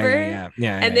 Oh, remember?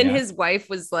 Yeah. And then his wife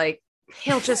was like,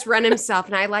 he'll just run himself,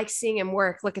 and I like seeing him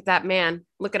work. Look at that man.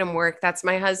 Look at him work. That's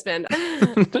my husband.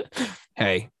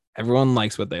 Hey, everyone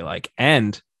likes what they like.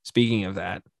 And speaking of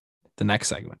that, the next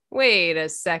segment. Wait a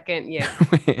second. Yeah.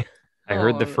 I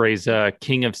heard the phrase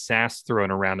King of Sass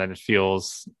thrown around, and it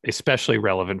feels especially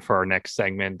relevant for our next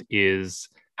segment. Is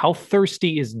how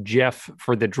thirsty is Jeff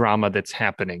for the drama that's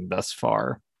happening thus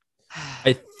far?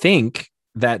 I think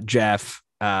that Jeff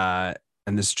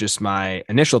and this is just my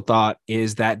initial thought,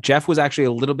 is that Jeff was actually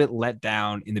a little bit let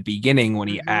down in the beginning when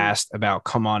he asked about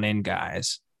 "come on in,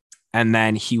 guys," and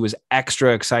then he was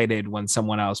extra excited when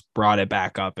someone else brought it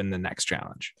back up in the next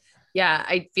challenge. Yeah,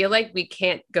 I feel like we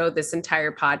can't go this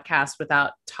entire podcast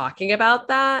without talking about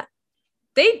that.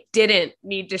 They didn't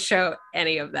need to show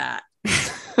any of that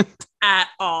at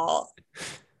all.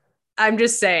 I'm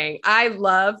just saying, I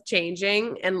love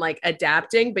changing and like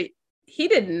adapting, but he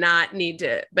did not need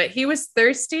to. But he was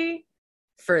thirsty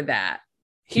for that.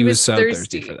 He was so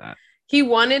thirsty for that. He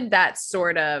wanted that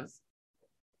sort of,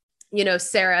 you know,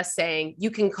 Sarah saying,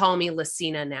 "You can call me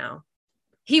Lucina now."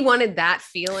 He wanted that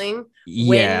feeling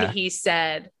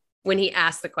when he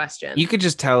asked the question. You could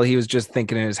just tell he was just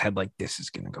thinking in his head, like, this is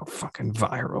going to go fucking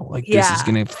viral. Like, this is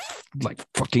going to like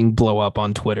fucking blow up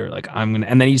on Twitter. Like, and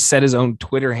then he set his own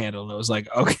Twitter handle and it was like,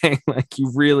 okay, like,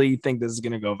 you really think this is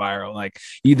going to go viral? Like,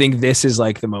 you think this is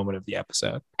like the moment of the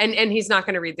episode? And he's not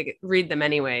going to read them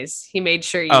anyways. He made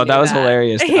sure you Oh, that was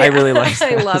hilarious. Yeah. I really liked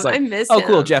that. I miss him. Oh,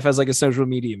 cool. Jeff has like a social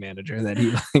media manager that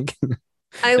he like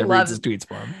I love his tweets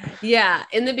for him. Yeah.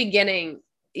 In the beginning,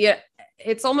 yeah,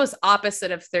 it's almost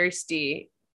opposite of thirsty.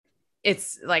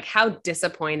 It's like, how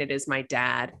disappointed is my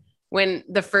dad when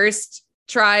the first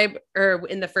tribe, or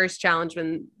in the first challenge,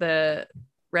 when the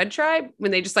red tribe,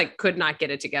 when they just like could not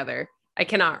get it together. I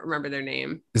cannot remember their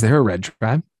name. Is there a red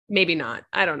tribe? Maybe not.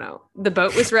 I don't know. The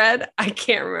boat was red. I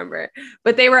can't remember,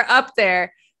 but they were up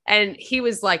there and he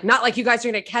was like, not like you guys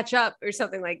are going to catch up or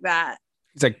something like that.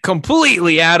 He's like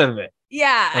completely out of it.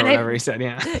 Yeah. And whatever he said.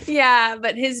 Yeah. Yeah.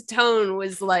 But his tone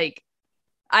was like,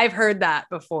 I've heard that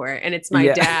before and it's my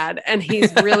dad and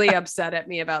he's really upset at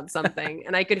me about something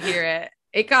and I could hear it.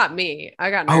 It got me.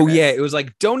 I got nervous. Oh yeah, it was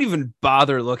like, don't even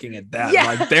bother looking at that. Yeah.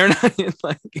 Like they're not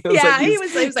like, it was like he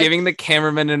was giving the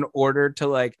cameraman an order to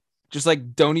like, just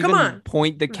like, don't even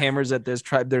point the cameras at this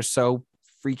tribe. They're so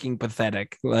freaking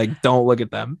pathetic. Like, don't look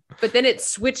at them. But then it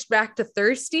switched back to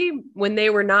thirsty when they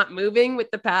were not moving with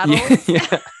the paddles.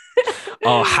 Yeah.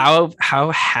 Oh,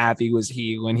 how happy was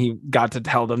he when he got to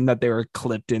tell them that they were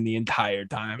clipped in the entire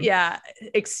time? Yeah,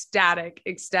 ecstatic.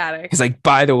 He's like,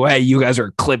 by the way, you guys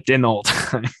are clipped in the whole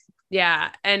time.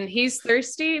 Yeah, and he's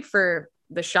thirsty for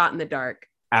the shot in the dark.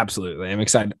 Absolutely. I'm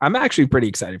excited. I'm actually pretty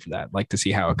excited for that. Like to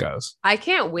see how it goes. I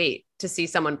can't wait to see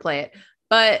someone play it.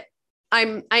 But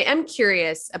I am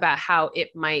curious about how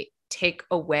it might take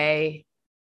away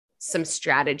some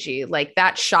strategy, like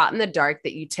that shot in the dark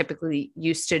that you typically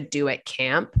used to do at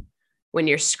camp when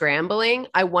you're scrambling.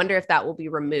 I wonder if that will be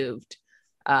removed.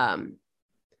 And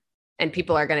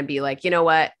people are going to be like, you know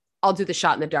what? I'll do the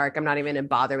shot in the dark. I'm not even going to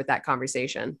bother with that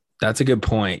conversation. That's a good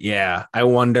point. Yeah. I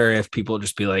wonder if people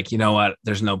just be like, you know what?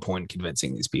 There's no point in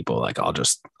convincing these people. Like, I'll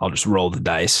just roll the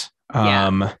dice.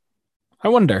 I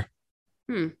wonder.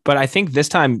 But I think this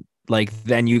time, like,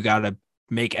 then you got to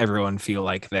make everyone feel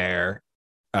like they're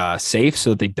safe so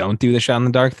that they don't do the shot in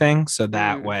the dark thing. So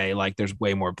that way, like, there's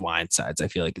way more blind sides. I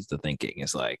feel like is the thinking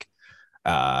is like,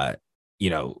 you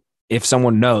know, if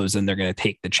someone knows, then they're going to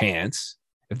take the chance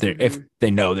if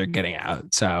they know they're getting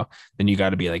out. So then you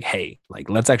got to be like, hey, like,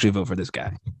 let's actually vote for this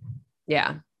guy.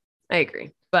 Yeah, I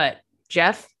agree. But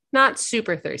Jeff, not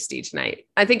super thirsty tonight.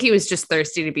 I think he was just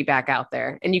thirsty to be back out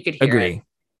there, and you could hear it.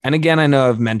 And again, I know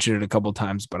I've mentioned it a couple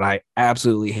times, but I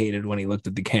absolutely hated when he looked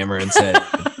at the camera and said,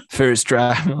 first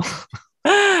try.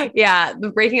 Yeah, the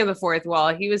breaking of the fourth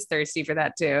wall. He was thirsty for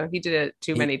that too. He did it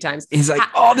too many times. He's like,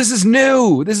 oh, this is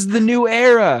new. This is the new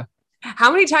era.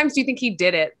 How many times do you think he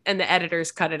did it and the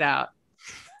editors cut it out?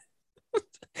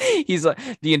 He's like,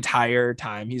 the entire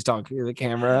time he's talking to the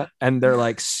camera and they're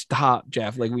like, stop,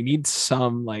 Jeff. Like, we need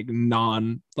some like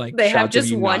they have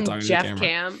just one Jeff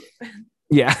cam.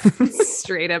 Yeah.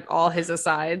 Straight up all his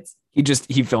asides.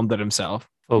 He filmed it himself.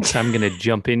 Folks, I'm going to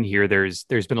jump in here. There's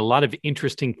been a lot of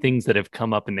interesting things that have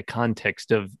come up in the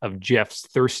context of Jeff's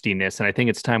thirstiness. And I think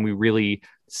it's time we really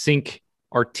sink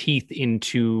our teeth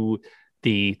into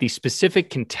the specific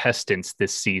contestants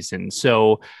this season.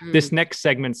 So this next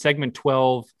segment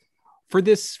 12, for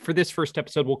this first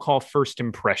episode, we'll call First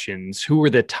Impressions. Who are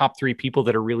the top 3 people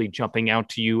that are really jumping out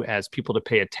to you as people to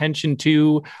pay attention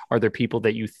to? Are there people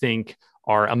that you think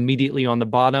are immediately on the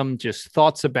bottom? Just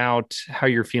thoughts about how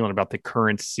you're feeling about the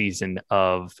current season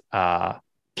of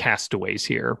Castaways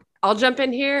here. I'll jump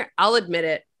in here. I'll admit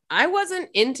it. I wasn't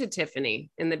into Tiffany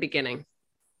in the beginning.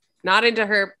 Not into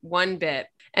her one bit.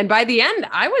 And by the end,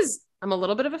 I'm a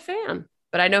little bit of a fan,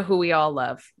 but I know who we all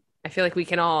love. I feel like we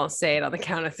can all say it on the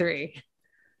count of 3.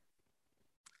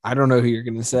 I don't know who you're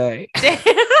going to say.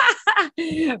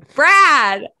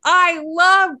 Brad. I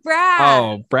love Brad.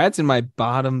 Oh, Brad's in my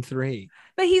bottom 3.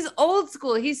 But he's old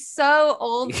school. He's so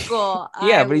old school.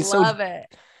 Yeah, I but he's love so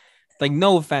it. like,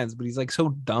 no offense, but he's like so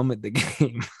dumb at the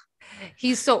game.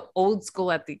 He's so old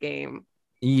school at the game.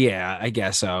 Yeah, I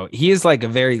guess so. He is like a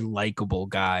very likable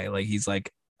guy. Like he's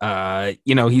like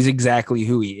he's exactly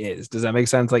who he is. Does that make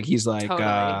sense? Like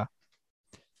Totally.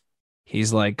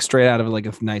 he's like straight out of like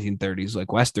a 1930s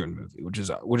like Western movie, which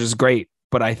is great.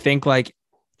 But I think like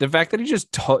the fact that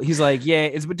he's like, yeah,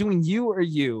 it's between you or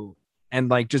you, and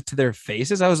like just to their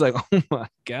faces, I was like, oh my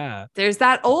God. There's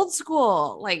that old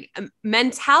school like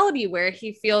mentality where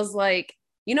he feels like,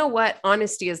 you know what?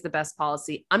 Honesty is the best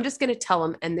policy. I'm just going to tell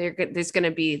him, and there's going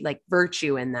to be like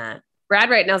virtue in that.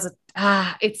 Brad right now is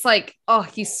it's like, oh,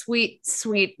 he's sweet,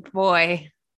 sweet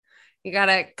boy. You got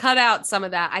to cut out some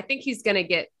of that. I think he's going to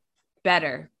get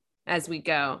better as we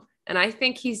go. And I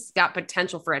think he's got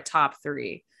potential for a top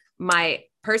 3. My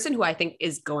person who I think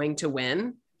is going to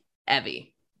win,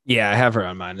 Evie. Yeah, I have her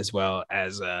on mine as well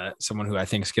as someone who I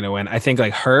think is going to win. I think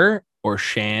like her or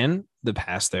Shan, the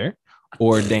pastor,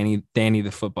 or Danny,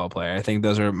 the football player. I think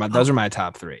those are my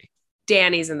top 3.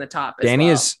 Danny's in the top.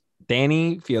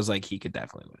 Danny feels like he could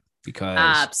definitely win because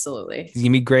absolutely he's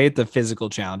gonna be great at the physical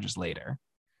challenges later.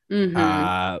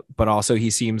 Mm-hmm. But also he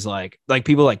seems like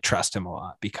people like trust him a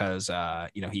lot because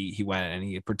he went and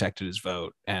he protected his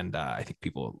vote, and I think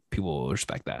people will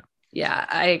respect that. Yeah,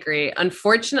 I agree.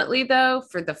 Unfortunately, though,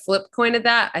 for the flip coin of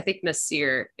that, I think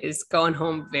Nasir is going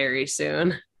home very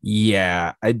soon.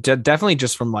 Yeah, I definitely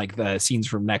just from like the scenes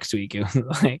from next week, it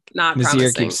was like not Nasir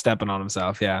promising. keeps stepping on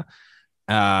himself. Yeah.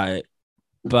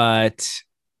 But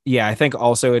yeah, I think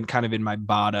also in my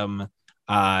bottom,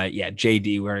 JD,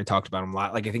 we already talked about him a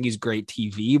lot. Like, I think he's great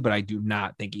TV, but I do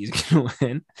not think he's going to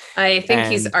win. I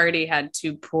think he's already had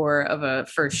too poor of a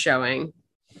first showing.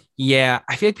 Yeah,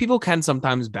 I feel like people can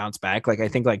sometimes bounce back. Like, I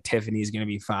think like Tiffany's going to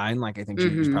be fine. Like, I think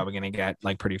she's probably going to get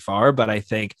like pretty far, but I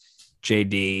think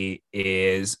JD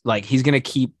is like, he's going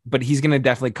to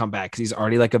definitely come back because he's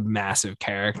already like a massive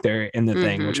character in the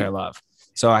thing, which I love.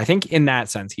 So I think in that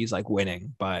sense, he's like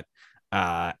winning, but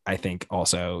I think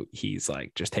also he's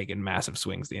like just taking massive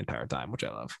swings the entire time, which I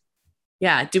love.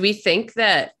 Yeah. Do we think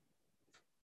that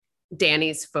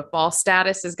Danny's football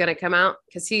status is going to come out?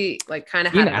 Because he like kind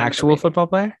of had an actual football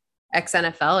player,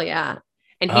 ex-NFL. Yeah.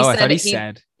 And I thought he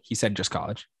said just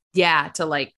college. Yeah. To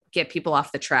like get people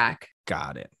off the track.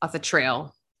 Got it. Off the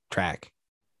track.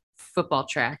 Football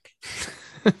track.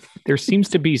 There seems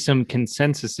to be some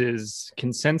consensi,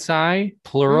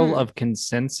 plural of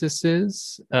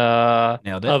consensuses,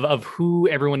 Nailed it. of who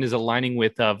everyone is aligning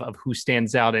with, of who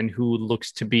stands out and who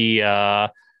looks to be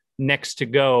next to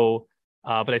go.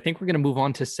 But I think we're going to move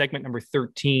on to segment number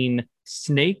 13,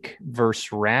 Snake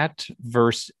versus Rat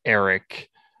versus Eric,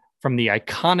 from the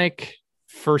iconic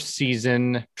first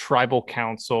season Tribal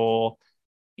Council.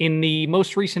 In the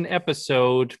most recent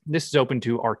episode, this is open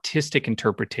to artistic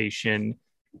interpretation.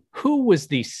 Who was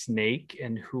the snake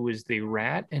and who was the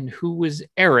rat and who was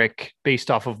Eric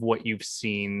based off of what you've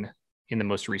seen in the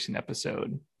most recent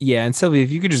episode? Yeah. And Sylvie,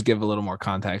 if you could just give a little more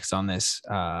context on this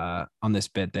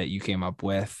bit that you came up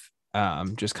with,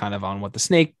 just kind of on what the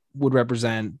snake would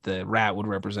represent, the rat would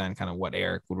represent, kind of what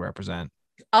Eric would represent.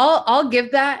 I'll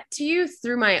give that to you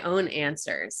through my own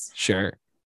answers. Sure.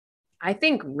 I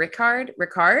think Rickard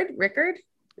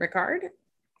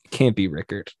Can't be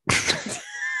Rickard.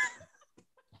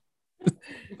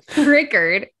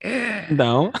 Rickard.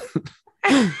 No.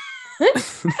 I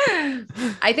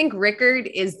think Rickard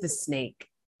is the snake.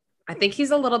 I think he's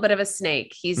a little bit of a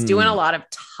snake. He's doing a lot of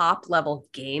top level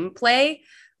gameplay,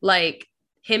 like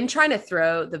him trying to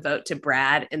throw the vote to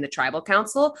Brad in the tribal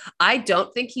council. I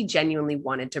don't think he genuinely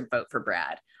wanted to vote for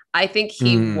Brad. I think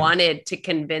he wanted to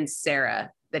convince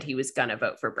Sarah that he was going to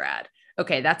vote for Brad.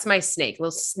 Okay, that's my snake.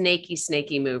 Little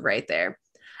snaky move right there.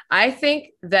 I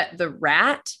think that the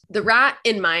rat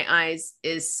in my eyes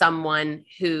is someone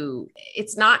who,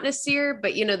 it's not Nasir,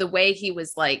 but the way he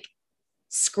was like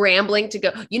scrambling to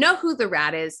go, who the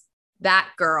rat is? That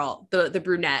girl, the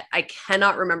brunette. I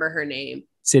cannot remember her name.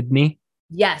 Sydney.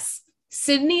 Yes.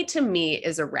 Sydney to me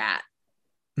is a rat.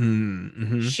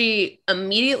 Mm-hmm. She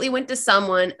immediately went to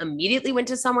someone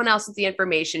else with the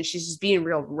information. She's just being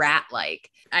real rat-like.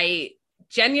 I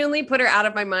genuinely put her out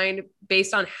of my mind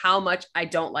based on how much I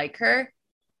don't like her.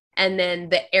 And then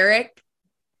the Eric,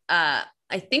 I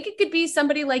think it could be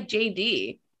somebody like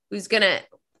JD who's going to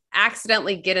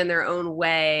accidentally get in their own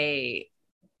way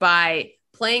by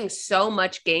playing so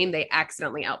much game, they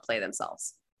accidentally outplay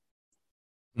themselves.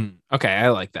 Okay. I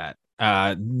like that.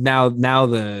 Now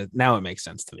it makes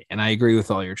sense to me. And I agree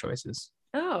with all your choices.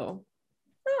 Oh,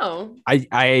 Oh,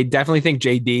 I definitely think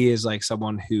JD is like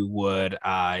someone who would,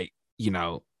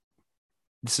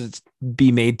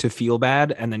 be made to feel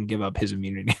bad and then give up his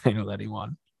immunity that he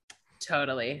won.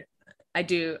 totally. I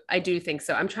do think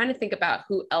so. I'm trying to think about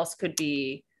who else could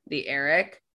be the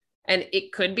Eric, and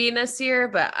it could be Nasir,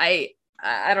 but I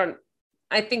don't.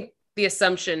 I think the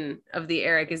assumption of the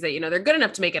Eric is that they're good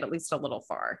enough to make it at least a little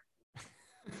far.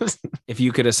 If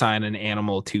you could assign an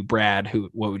animal to Brad,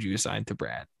 what would you assign to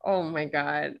Brad? Oh my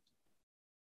god,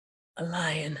 a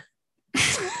lion.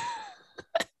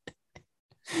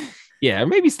 Yeah,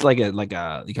 maybe it's like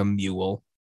a mule.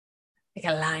 Like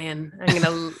a lion.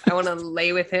 I want to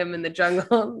lay with him in the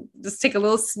jungle. Just take a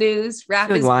little snooze. Wrap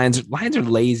his... Lions are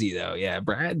lazy though. Yeah,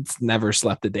 Brad's never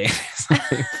slept a day.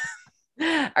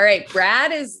 All right,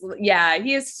 Brad is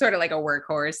he is sort of like a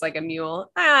workhorse, like a mule.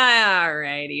 All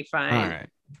righty, fine. All right.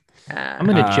 I'm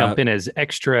going to jump in as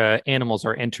extra animals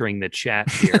are entering the chat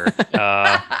here.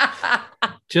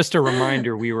 Just a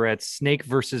reminder, we were at Snake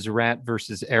versus Rat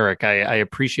versus Eric. I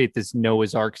appreciate this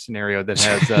Noah's Ark scenario that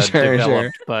has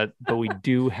developed, but we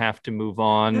do have to move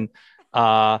on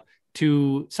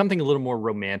to something a little more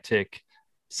romantic.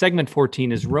 Segment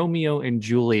 14 is Romeo and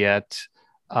Juliet.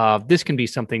 This can be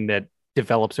something that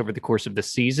develops over the course of the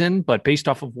season, but based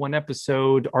off of one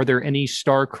episode, are there any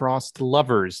star-crossed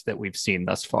lovers that we've seen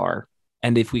thus far?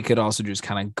 And if we could also just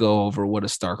kind of go over what a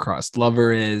star-crossed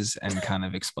lover is and kind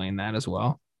of explain that as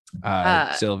well.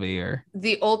 Sylvie or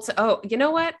you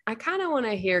know what? I kind of want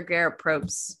to hear Gera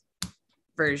Probst's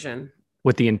version.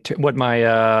 What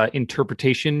my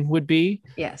interpretation would be.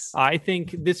 Yes. I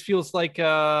think this feels like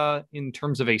in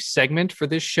terms of a segment for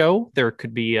this show, there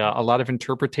could be a lot of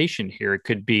interpretation here. It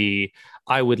could be,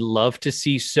 I would love to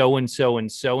see so-and-so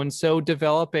and so-and-so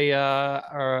develop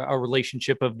a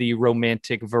relationship of the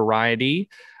romantic variety.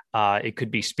 It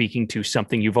could be speaking to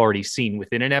something you've already seen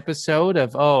within an episode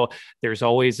of, there's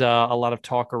always a lot of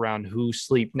talk around who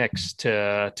sleep next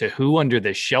to who under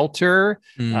the shelter,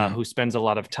 who spends a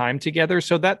lot of time together.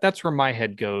 So that's where my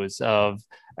head goes of,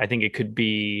 I think it could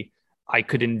be, I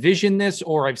could envision this,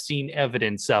 or I've seen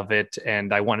evidence of it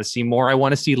and I want to see more. I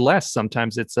want to see less.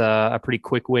 Sometimes it's a pretty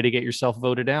quick way to get yourself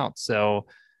voted out. So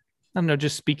I don't know,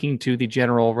 just speaking to the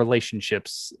general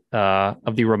relationships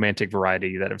of the romantic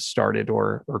variety that have started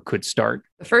or could start.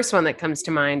 The first one that comes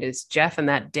to mind is Jeff and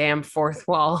that damn fourth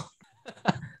wall.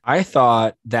 I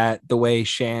thought that the way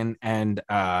Shan and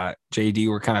JD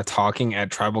were kind of talking at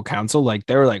tribal council, like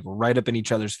they were like right up in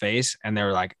each other's face and they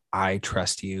were like, I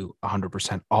trust you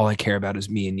 100%. All I care about is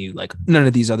me and you. Like none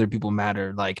of these other people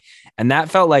matter. Like, and that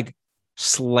felt like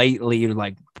slightly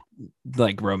like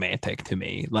romantic to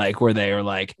me, like where they are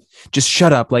like, just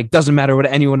shut up, like doesn't matter what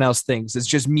anyone else thinks, it's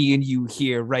just me and you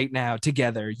here right now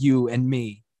together, you and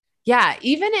me. Yeah,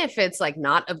 even if it's like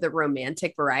not of the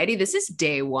romantic variety, this is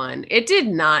day one. It did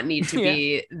not need to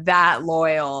be that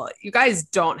loyal. You guys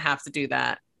don't have to do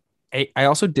that. I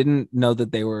also didn't know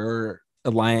that they were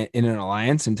in an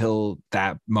alliance until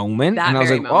that moment, and I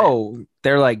was like, oh,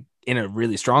 they're like in a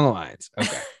really strong alliance.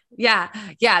 Okay. Yeah,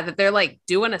 that they're like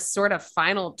doing a sort of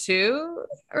final two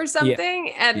or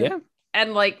something.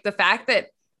 And like the fact that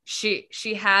she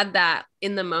had that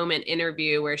in the moment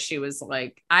interview where she was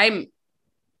like, I'm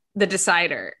the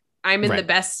decider. I'm in the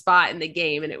best spot in the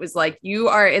game. And it was like, you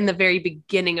are in the very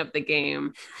beginning of the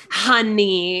game,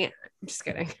 honey. I'm just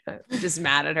kidding. I'm just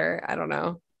mad at her. I don't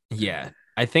know. Yeah.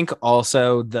 I think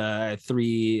also the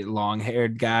three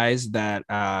long-haired guys that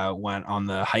went on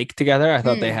the hike together, I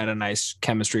thought they had a nice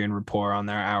chemistry and rapport on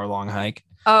their hour-long hike.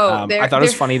 Oh, I thought it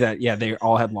was funny that, they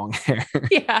all had long hair.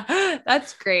 Yeah,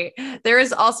 that's great. There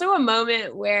was also a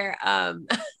moment where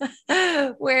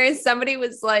where somebody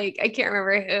was like, I can't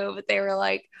remember who, but they were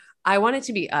like, I want it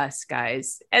to be us,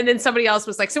 guys. And then somebody else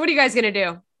was like, so what are you guys going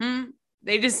to do?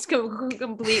 They just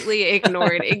completely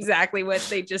ignored exactly what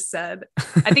they just said.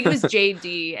 I think it was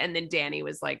JD, and then Danny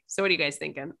was like, so what are you guys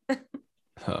thinking?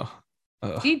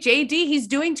 See, JD, he's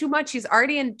doing too much. He's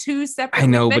already in two separate. I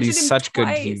know, but he's such good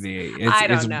TV.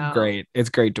 It's great.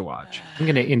 It's great to watch. I'm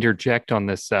going to interject on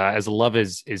this as love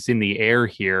is in the air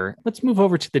here. Let's move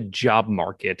over to the job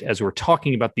market as we're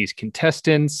talking about these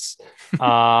contestants.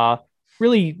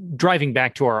 Really driving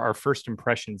back to our first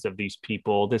impressions of these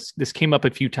people. This came up a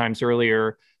few times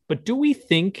earlier, but do we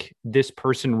think this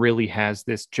person really has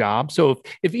this job? So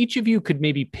if each of you could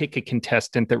maybe pick a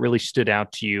contestant that really stood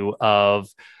out to you of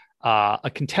a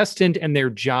contestant and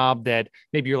their job that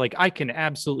maybe you're like, I can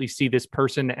absolutely see this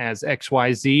person as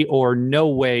XYZ, or no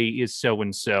way is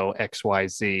so-and-so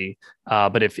XYZ.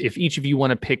 But if each of you want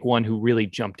to pick one who really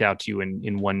jumped out to you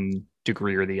in one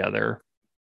degree or the other.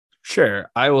 Sure.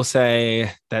 I will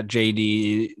say that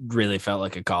JD really felt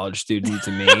like a college student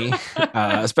to me,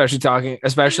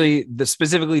 especially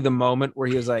specifically the moment where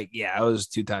he was like, yeah, I was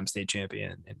 2-time state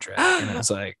champion in track. And I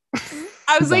was like,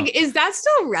 I was no. like, is that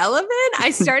still relevant? I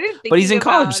started thinking But he's in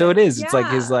college, so it is. Yeah. It's like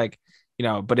his like,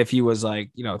 but if he was like,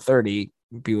 30,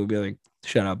 people would be like,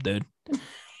 shut up, dude.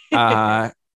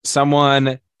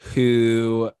 Someone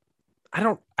who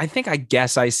I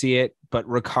guess I see it, but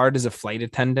Ricard is a flight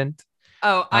attendant.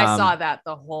 Oh, I saw that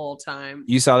the whole time.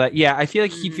 You saw that? Yeah, I feel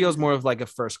like he feels more of like a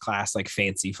first class, like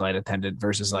fancy flight attendant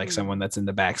versus like someone that's in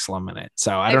the back slumming it.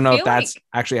 So I don't know if that's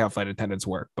actually how flight attendants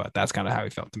work, but that's kind of how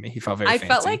he felt to me. He felt very fancy.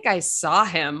 Felt like I saw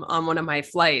him on one of my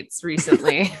flights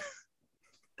recently.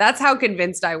 That's how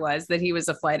convinced I was that he was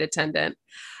a flight attendant.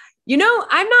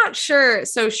 I'm not sure.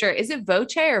 So sure. Is it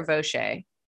Voce or Voce? I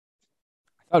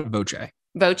thought Voce.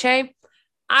 Voce?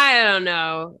 I don't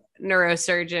know.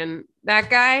 Neurosurgeon.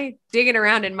 That guy digging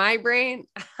around in my brain.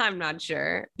 I'm not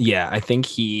sure. Yeah, I think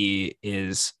he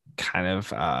is kind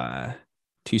of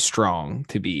too strong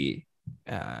to be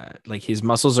like his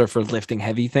muscles are for lifting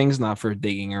heavy things, not for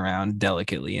digging around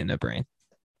delicately in the brain.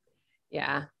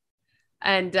 Yeah.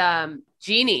 And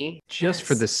Jeannie. Just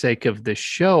for the sake of the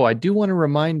show, I do want to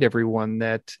remind everyone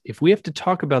that if we have to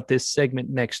talk about this segment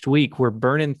next week, we're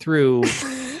burning through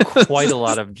quite a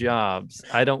lot of jobs.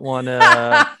 I don't want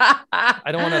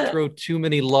to throw too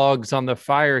many logs on the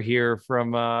fire here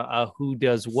from who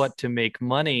does what to make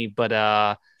money, but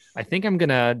I think I'm going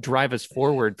to drive us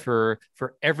forward for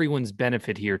everyone's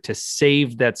benefit here to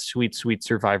save that sweet, sweet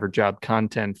Survivor job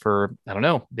content for, I don't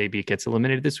know, maybe it gets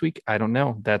eliminated this week. I don't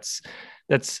know. That's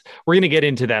we're going to get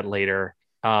into that later.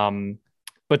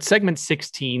 But segment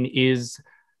 16 is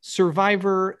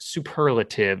Survivor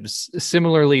superlatives.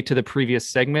 Similarly to the previous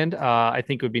segment, I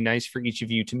think it would be nice for each of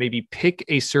you to maybe pick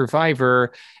a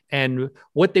survivor and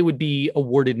what they would be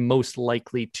awarded most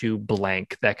likely to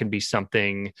blank. That could be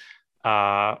something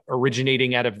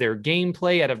originating out of their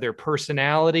gameplay, out of their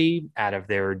personality, out of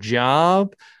their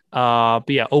job. But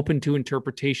yeah, open to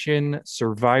interpretation,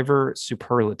 Survivor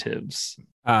superlatives.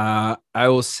 I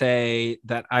will say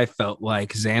that I felt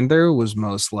like Xander was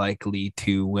most likely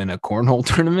to win a cornhole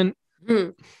tournament.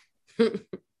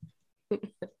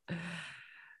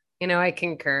 I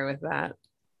concur with that.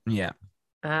 Yeah.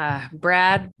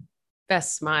 Brad,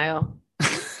 best smile.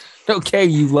 Okay,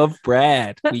 you love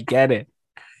Brad. We get it.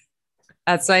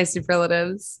 That's my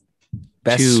superlatives.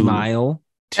 Best smile.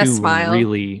 Two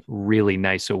really, really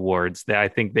nice awards that I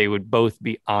think they would both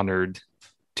be honored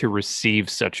to receive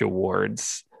such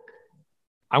awards.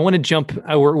 I want to jump.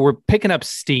 We're picking up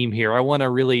steam here. I want to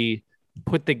really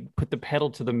put the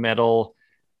pedal to the metal.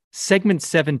 Segment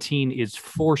 17 is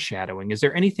foreshadowing. Is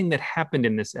there anything that happened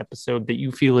in this episode that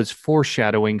you feel is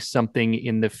foreshadowing something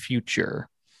in the future?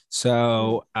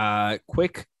 So,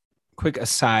 quick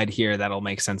aside here that'll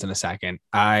make sense in a second.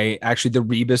 The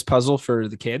Rebus puzzle for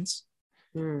the kids.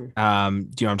 Do you know what I'm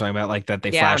talking about? Like that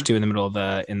they flash to in the middle of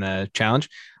the challenge.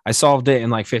 I solved it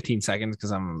in like 15 seconds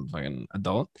because I'm a fucking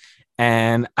adult.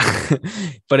 And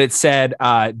but it said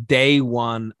day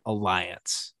 1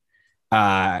 alliance.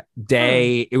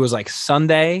 It was like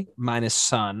Sunday minus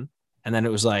sun, and then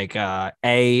it was like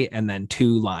A and then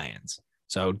 2 lions.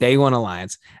 So day 1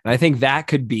 alliance. And I think that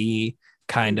could be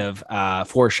kind of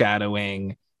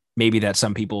foreshadowing maybe that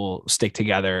some people stick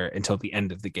together until the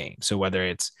end of the game. So whether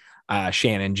it's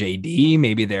Shannon, JD,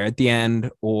 maybe they're at the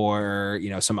end, or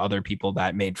some other people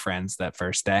that made friends that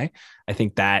first day. I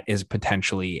think that is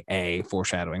potentially a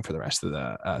foreshadowing for the rest of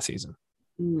the season.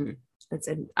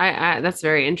 That's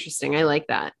very interesting. I like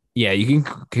that. Yeah, you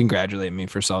can congratulate me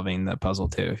for solving the puzzle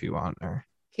too if you want. Or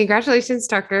congratulations,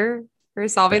 Tucker, for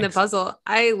solving the puzzle.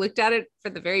 I looked at it for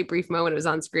the very brief moment it was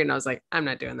on screen. And I was like, I'm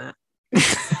not doing that.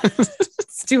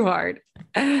 It's too hard.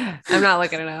 I'm not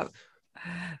looking it up.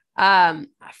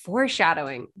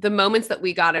 Foreshadowing. The moments that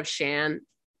we got of Shan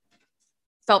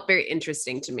felt very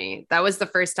interesting to me. That was the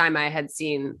first time I had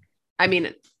seen, I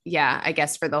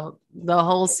guess for the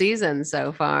whole season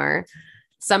so far,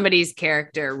 somebody's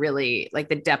character really, like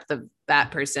the depth of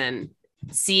that person,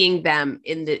 seeing them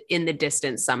in the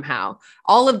distance somehow.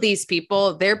 All of these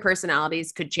people, their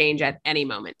personalities could change at any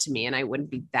moment to me, and I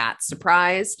wouldn't be that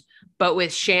surprised. But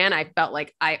with Shan, I felt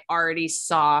like I already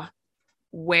saw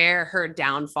where her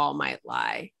downfall might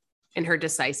lie and her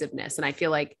decisiveness. And I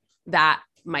feel like that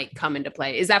might come into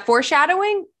play. Is that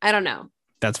foreshadowing? I don't know.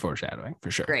 That's foreshadowing for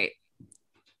sure. Great.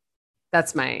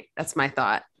 That's my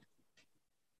thought.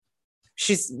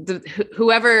 She's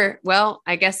whoever, well,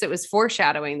 I guess it was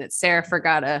foreshadowing that Sarah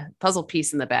forgot a puzzle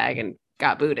piece in the bag and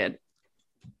got booted.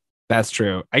 That's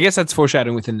true. I guess that's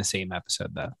foreshadowing within the same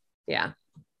episode though. Yeah.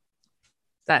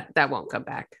 That won't come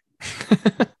back.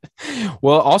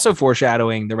 Well, also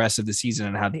foreshadowing the rest of the season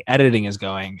and how the editing is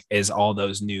going is all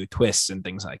those new twists and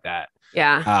things like that.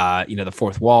 Yeah. The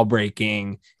fourth wall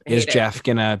breaking. Is Jeff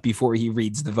gonna, before he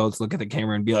reads the votes, look at the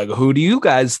camera and be like, who do you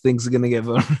guys think's gonna get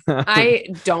voted? I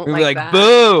don't like that.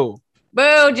 Boo.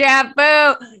 Boo, Jeff,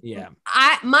 boo. Yeah.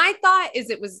 My thought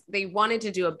is they wanted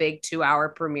to do a big 2-hour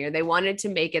premiere. They wanted to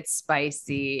make it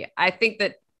spicy. I think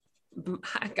that,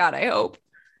 God, I hope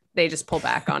they just pull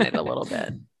back on it a little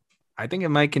bit. I think it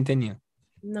might continue.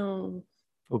 No.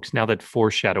 Folks, now that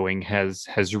foreshadowing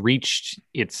has reached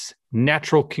its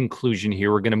natural conclusion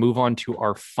here, we're going to move on to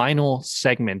our final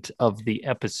segment of the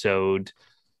episode,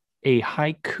 a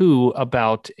haiku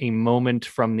about a moment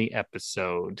from the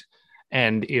episode.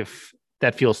 And if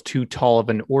that feels too tall of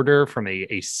an order from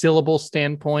a syllable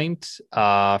standpoint,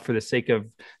 for the sake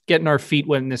of getting our feet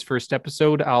wet in this first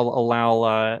episode, I'll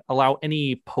allow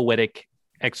any poetic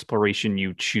exploration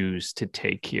you choose to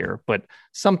take here, but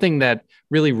something that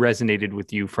really resonated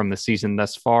with you from the season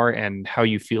thus far and how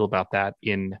you feel about that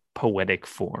in poetic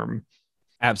form.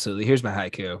 Absolutely. Here's my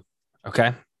haiku.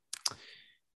 Okay.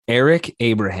 Eric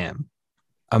Abraham,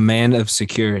 a man of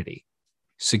security,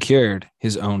 secured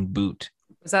his own boot.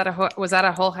 Was that a whole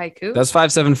haiku? That's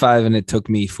 575, and it took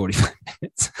me 45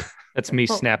 minutes. That's me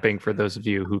snapping for those of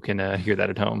you who can hear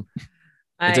that at home.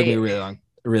 It took me a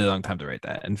really long time to write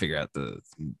that and figure out the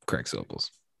correct syllables.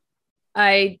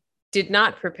 I did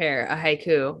not prepare a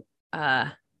haiku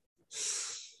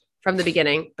from the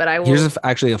beginning, but I will. Here's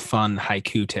actually a fun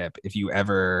haiku tip. If you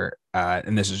ever,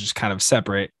 and this is just kind of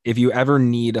separate, if you ever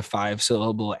need a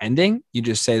 5-syllable ending, you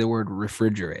just say the word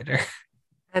refrigerator.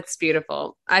 That's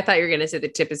beautiful. I thought you were going to say the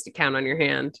tip is to count on your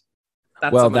hand.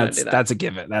 That's a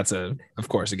given. That's of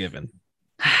course a given.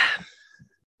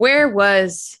 Where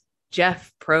was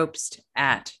Jeff Probst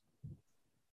at?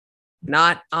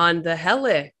 Not on the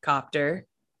helicopter.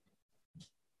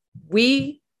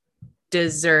 We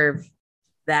deserve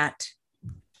that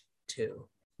too.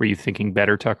 Were you thinking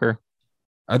better, Tucker?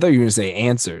 I thought you were going to say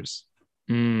answers.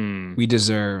 Mm. We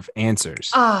deserve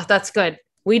answers. Oh, that's good.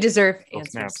 We deserve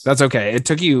answers. Snaps. That's okay. It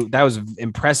took you, that was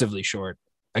impressively short.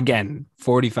 Again,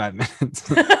 45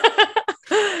 minutes.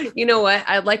 You know what?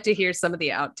 I'd like to hear some of the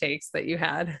outtakes that you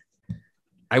had.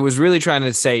 I was really trying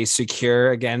to say secure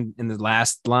again in the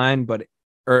last line,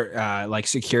 like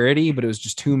security, but it was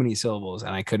just too many syllables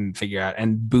and I couldn't figure out.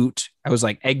 And boot, I was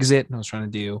like exit, and I was trying to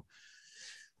do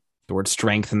the word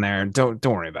strength in there. Don't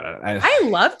worry about it. I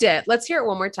loved it. Let's hear it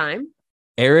one more time.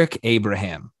 Eric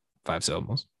Abraham, 5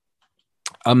 syllables.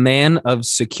 A man of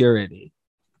security,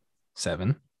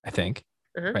 7, I think.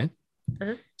 Right?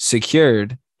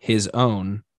 Secured his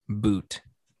own boot.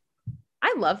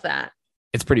 I love that.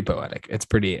 It's pretty poetic. It's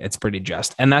pretty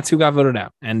just. And that's who got voted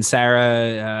out. And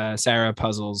Sarah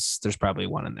Puzzles, there's probably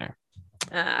one in there.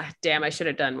 Damn, I should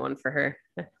have done one for her.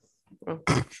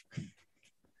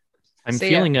 I'm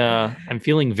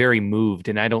feeling very moved,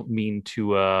 and I don't mean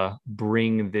to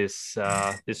bring this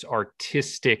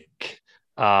artistic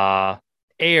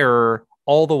air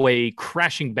all the way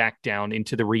crashing back down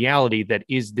into the reality that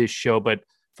is this show. But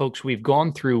folks, we've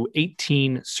gone through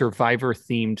 18 Survivor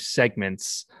themed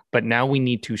segments, but now we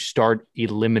need to start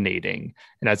eliminating.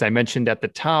 And as I mentioned at the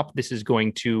top, this is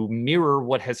going to mirror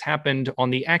what has happened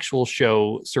on the actual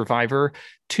show Survivor.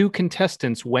 2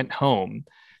 contestants went home.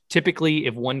 Typically,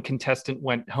 if one contestant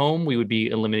went home, we would be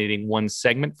eliminating 1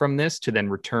 segment from this to then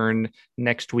return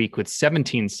next week with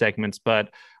 17 segments.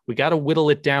 But we got to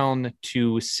whittle it down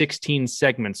to 16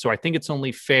 segments. So I think it's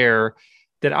only fair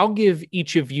that I'll give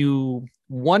each of you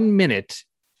 1 minute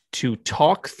to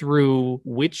talk through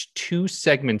which 2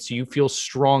 segments you feel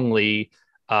strongly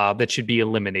that should be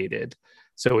eliminated.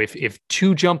 So if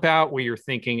 2 jump out where you're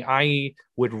thinking, I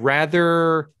would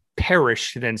rather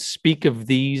perish than speak of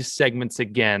these segments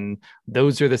again,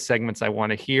 those are the segments I want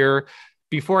to hear.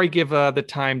 Before I give the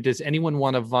time, does anyone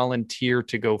want to volunteer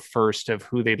to go first of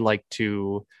who they'd like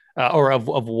to, or of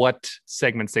what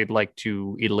segments they'd like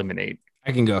to eliminate?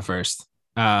 I can go first.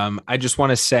 I just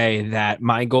want to say that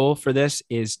my goal for this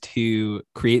is to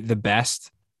create the best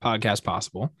podcast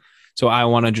possible. So I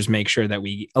want to just make sure that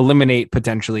we eliminate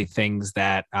potentially things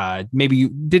that maybe you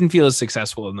didn't feel as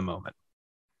successful in the moment.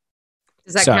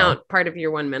 Does that count part of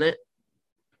your 1 minute?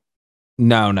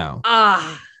 No.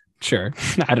 Sure.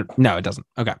 No, it doesn't.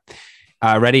 Okay.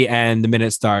 Ready? And the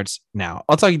minute starts now.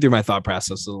 I'll talk you through my thought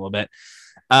process a little bit.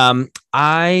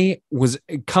 I was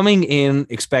coming in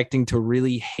expecting to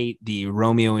really hate the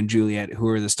Romeo and Juliet, who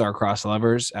are the star-crossed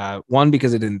lovers. One,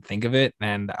 because I didn't think of it,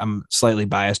 and I'm slightly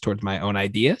biased towards my own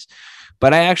ideas.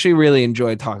 But I actually really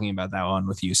enjoyed talking about that one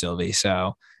with you, Sylvie.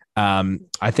 So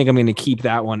I think I'm going to keep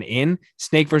that one in.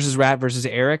 Snake versus Rat versus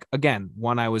Eric. Again,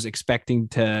 one I was expecting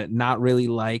to not really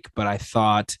like, but I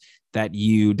thought that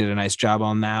you did a nice job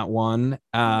on that one.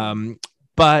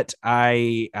 But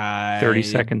I 30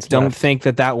 seconds don't left. think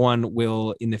that one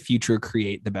will in the future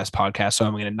create the best podcast. So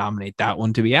I'm going to nominate that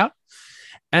one to be out.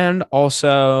 And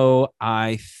also,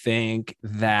 I think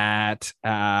that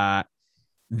I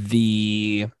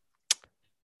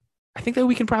think that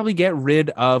we can probably get rid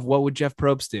of what would Gera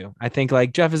Probst do. I think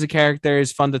like Jeff as a character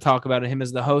is fun to talk about, him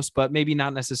as the host, but maybe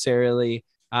not necessarily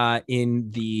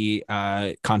in the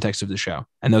context of the show.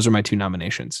 And those are my 2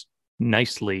 nominations.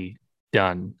 Nicely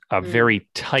done. A very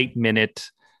tight minute.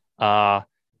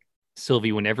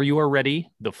 Sylvie, whenever you are ready,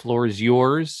 the floor is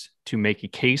yours to make a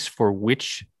case for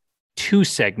which 2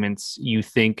 segments you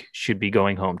think should be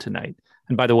going home tonight.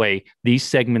 And by the way, these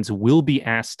segments will be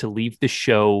asked to leave the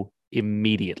show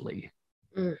immediately.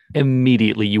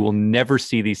 Immediately. You will never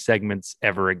see these segments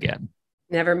ever again.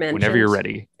 Never mentioned. Whenever you're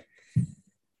ready.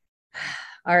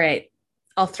 All right.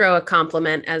 I'll throw a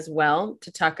compliment as well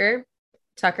to Tucker.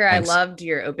 Tucker, thanks. I loved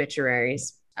your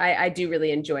obituaries. I do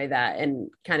really enjoy that and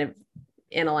kind of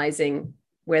analyzing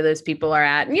where those people are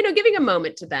at and, giving a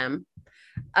moment to them.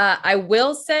 I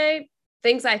will say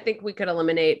things I think we could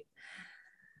eliminate.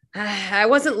 I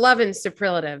wasn't loving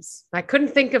superlatives. I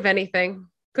couldn't think of anything.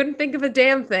 Couldn't think of a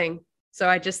damn thing. So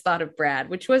I just thought of Brad,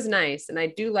 which was nice. And I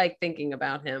do like thinking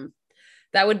about him.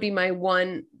 That would be my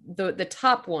one, the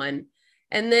top one.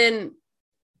 And then,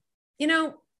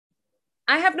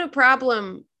 I have no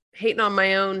problem hating on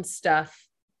my own stuff.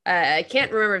 I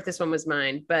can't remember if this one was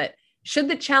mine, but should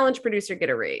the challenge producer get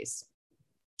a raise?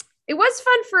 It was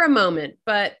fun for a moment,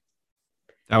 but.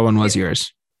 That one was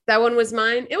yours. That one was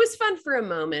mine. It was fun for a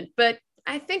moment, but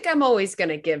I think I'm always going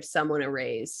to give someone a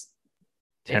raise.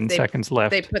 10 seconds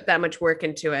left. They put that much work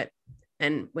into it.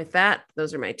 And with that,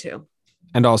 those are my 2.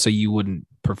 And also you wouldn't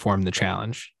perform the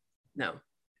challenge. No,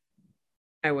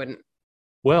 I wouldn't.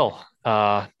 Well,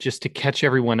 just to catch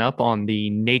everyone up on the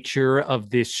nature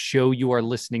of this show you are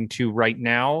listening to right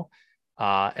now,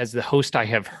 as the host, I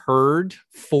have heard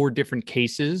 4 different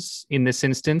cases in this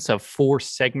instance of 4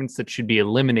 segments that should be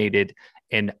eliminated.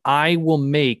 And I will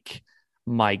make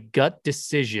my gut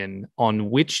decision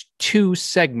on which 2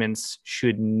 segments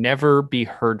should never be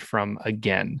heard from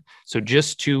again. So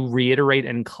just to reiterate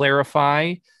and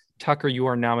clarify, Tucker, you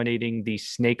are nominating the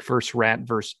Snake vs. Rat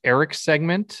vs. Eric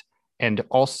segment and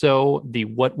also the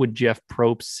What Would Gera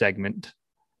Probst segment.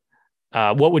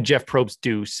 What would Gera Probst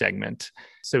do segment?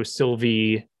 So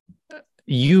Sylvie,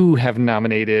 you have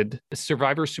nominated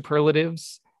Survivor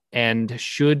Superlatives and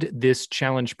should this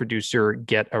challenge producer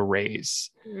get a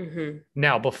raise? Mm-hmm.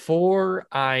 Now, before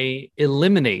I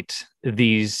eliminate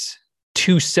these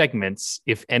 2 segments,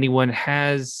 if anyone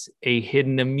has a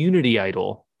hidden immunity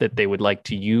idol that they would like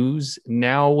to use,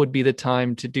 now would be the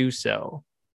time to do so.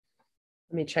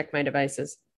 Let me check my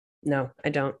devices. No, I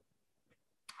don't.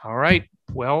 All right.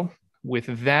 Well,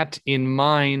 with that in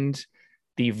mind,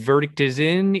 the verdict is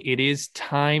in. It is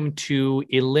time to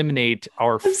eliminate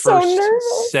our first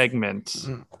segment.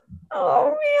 Oh,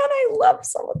 man, I love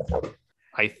some of them.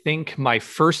 I think my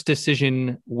first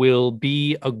decision will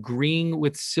be agreeing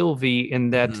with Sylvie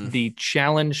in that the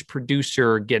challenge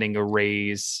producer getting a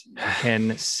raise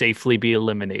can safely be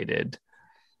eliminated.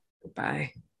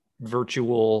 Goodbye.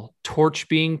 Virtual torch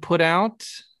being put out.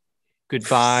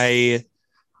 Goodbye.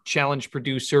 Challenge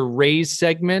producer raise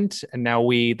segment. And now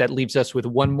that leaves us with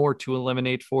one more to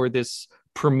eliminate for this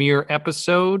premiere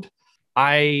episode.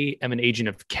 I am an agent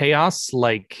of chaos,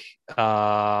 like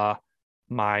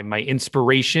my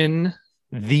inspiration,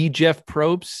 the Gera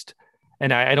Probst.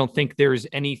 And I don't think there's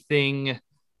anything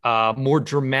more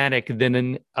dramatic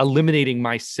than eliminating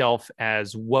myself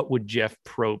as what would Gera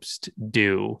Probst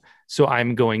do. So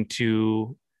I'm going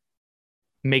to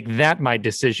make that my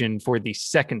decision for the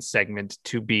second segment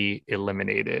to be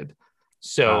eliminated.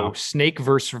 So wow. Snake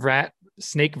versus Rat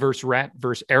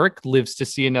versus Eric lives to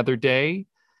see another day,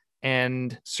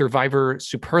 and Survivor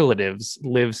Superlatives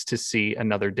lives to see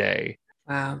another day.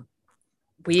 Wow.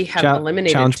 We have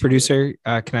eliminated. Challenge producer,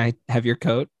 can I have your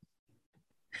coat?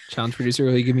 Challenge producer,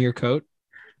 will you give me your coat?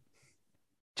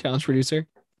 Challenge producer,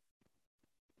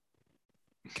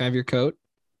 can I have your coat?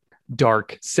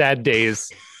 Dark, sad days.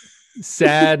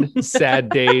 Sad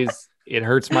days. It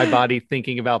hurts my body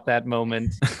thinking about that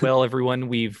moment. Well, everyone,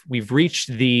 we've reached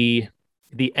the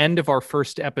end of our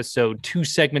first episode. 2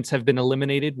 segments have been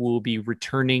eliminated. We'll be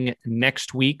returning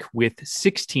next week with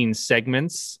 16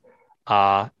 segments.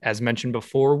 As mentioned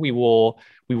before, we will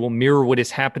mirror what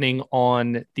is happening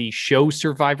on the show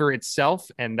Survivor itself,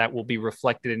 and that will be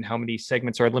reflected in how many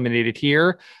segments are eliminated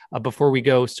here. Before we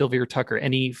go, Sylvie or Tucker,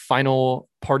 any final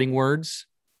parting words?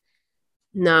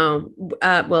 No.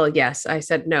 Well, yes, I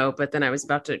said no, but then I was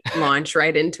about to launch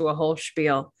right into a whole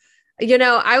spiel.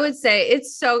 I would say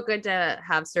it's so good to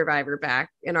have Survivor back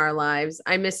in our lives.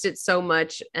 I missed it so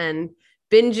much, and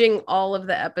binging all of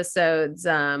the episodes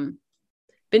of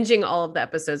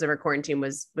our quarantine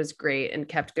was great and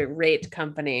kept great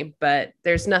company. But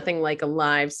there's nothing like a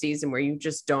live season where you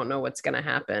just don't know what's going to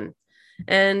happen.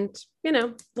 And,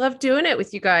 love doing it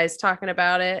with you guys, talking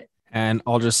about it. And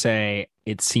I'll just say,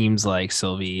 it seems like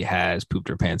Sylvie has pooped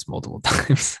her pants multiple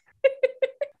times.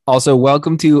 Also,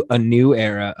 welcome to a new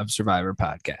era of Survivor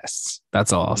podcasts.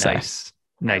 That's all I'll say.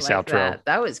 Nice outro.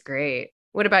 That was great.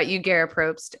 What about you, Gera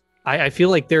Probst? I feel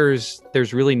like there's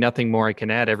really nothing more I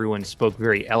can add. Everyone spoke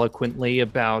very eloquently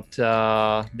about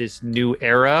this new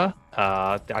era.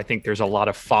 I think there's a lot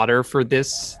of fodder for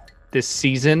this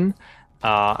season.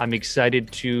 I'm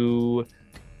excited to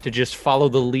just follow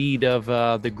the lead of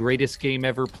the greatest game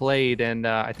ever played, and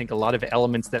I think a lot of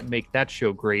elements that make that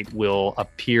show great will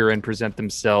appear and present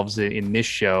themselves in this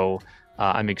show.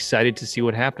 I'm excited to see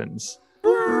what happens.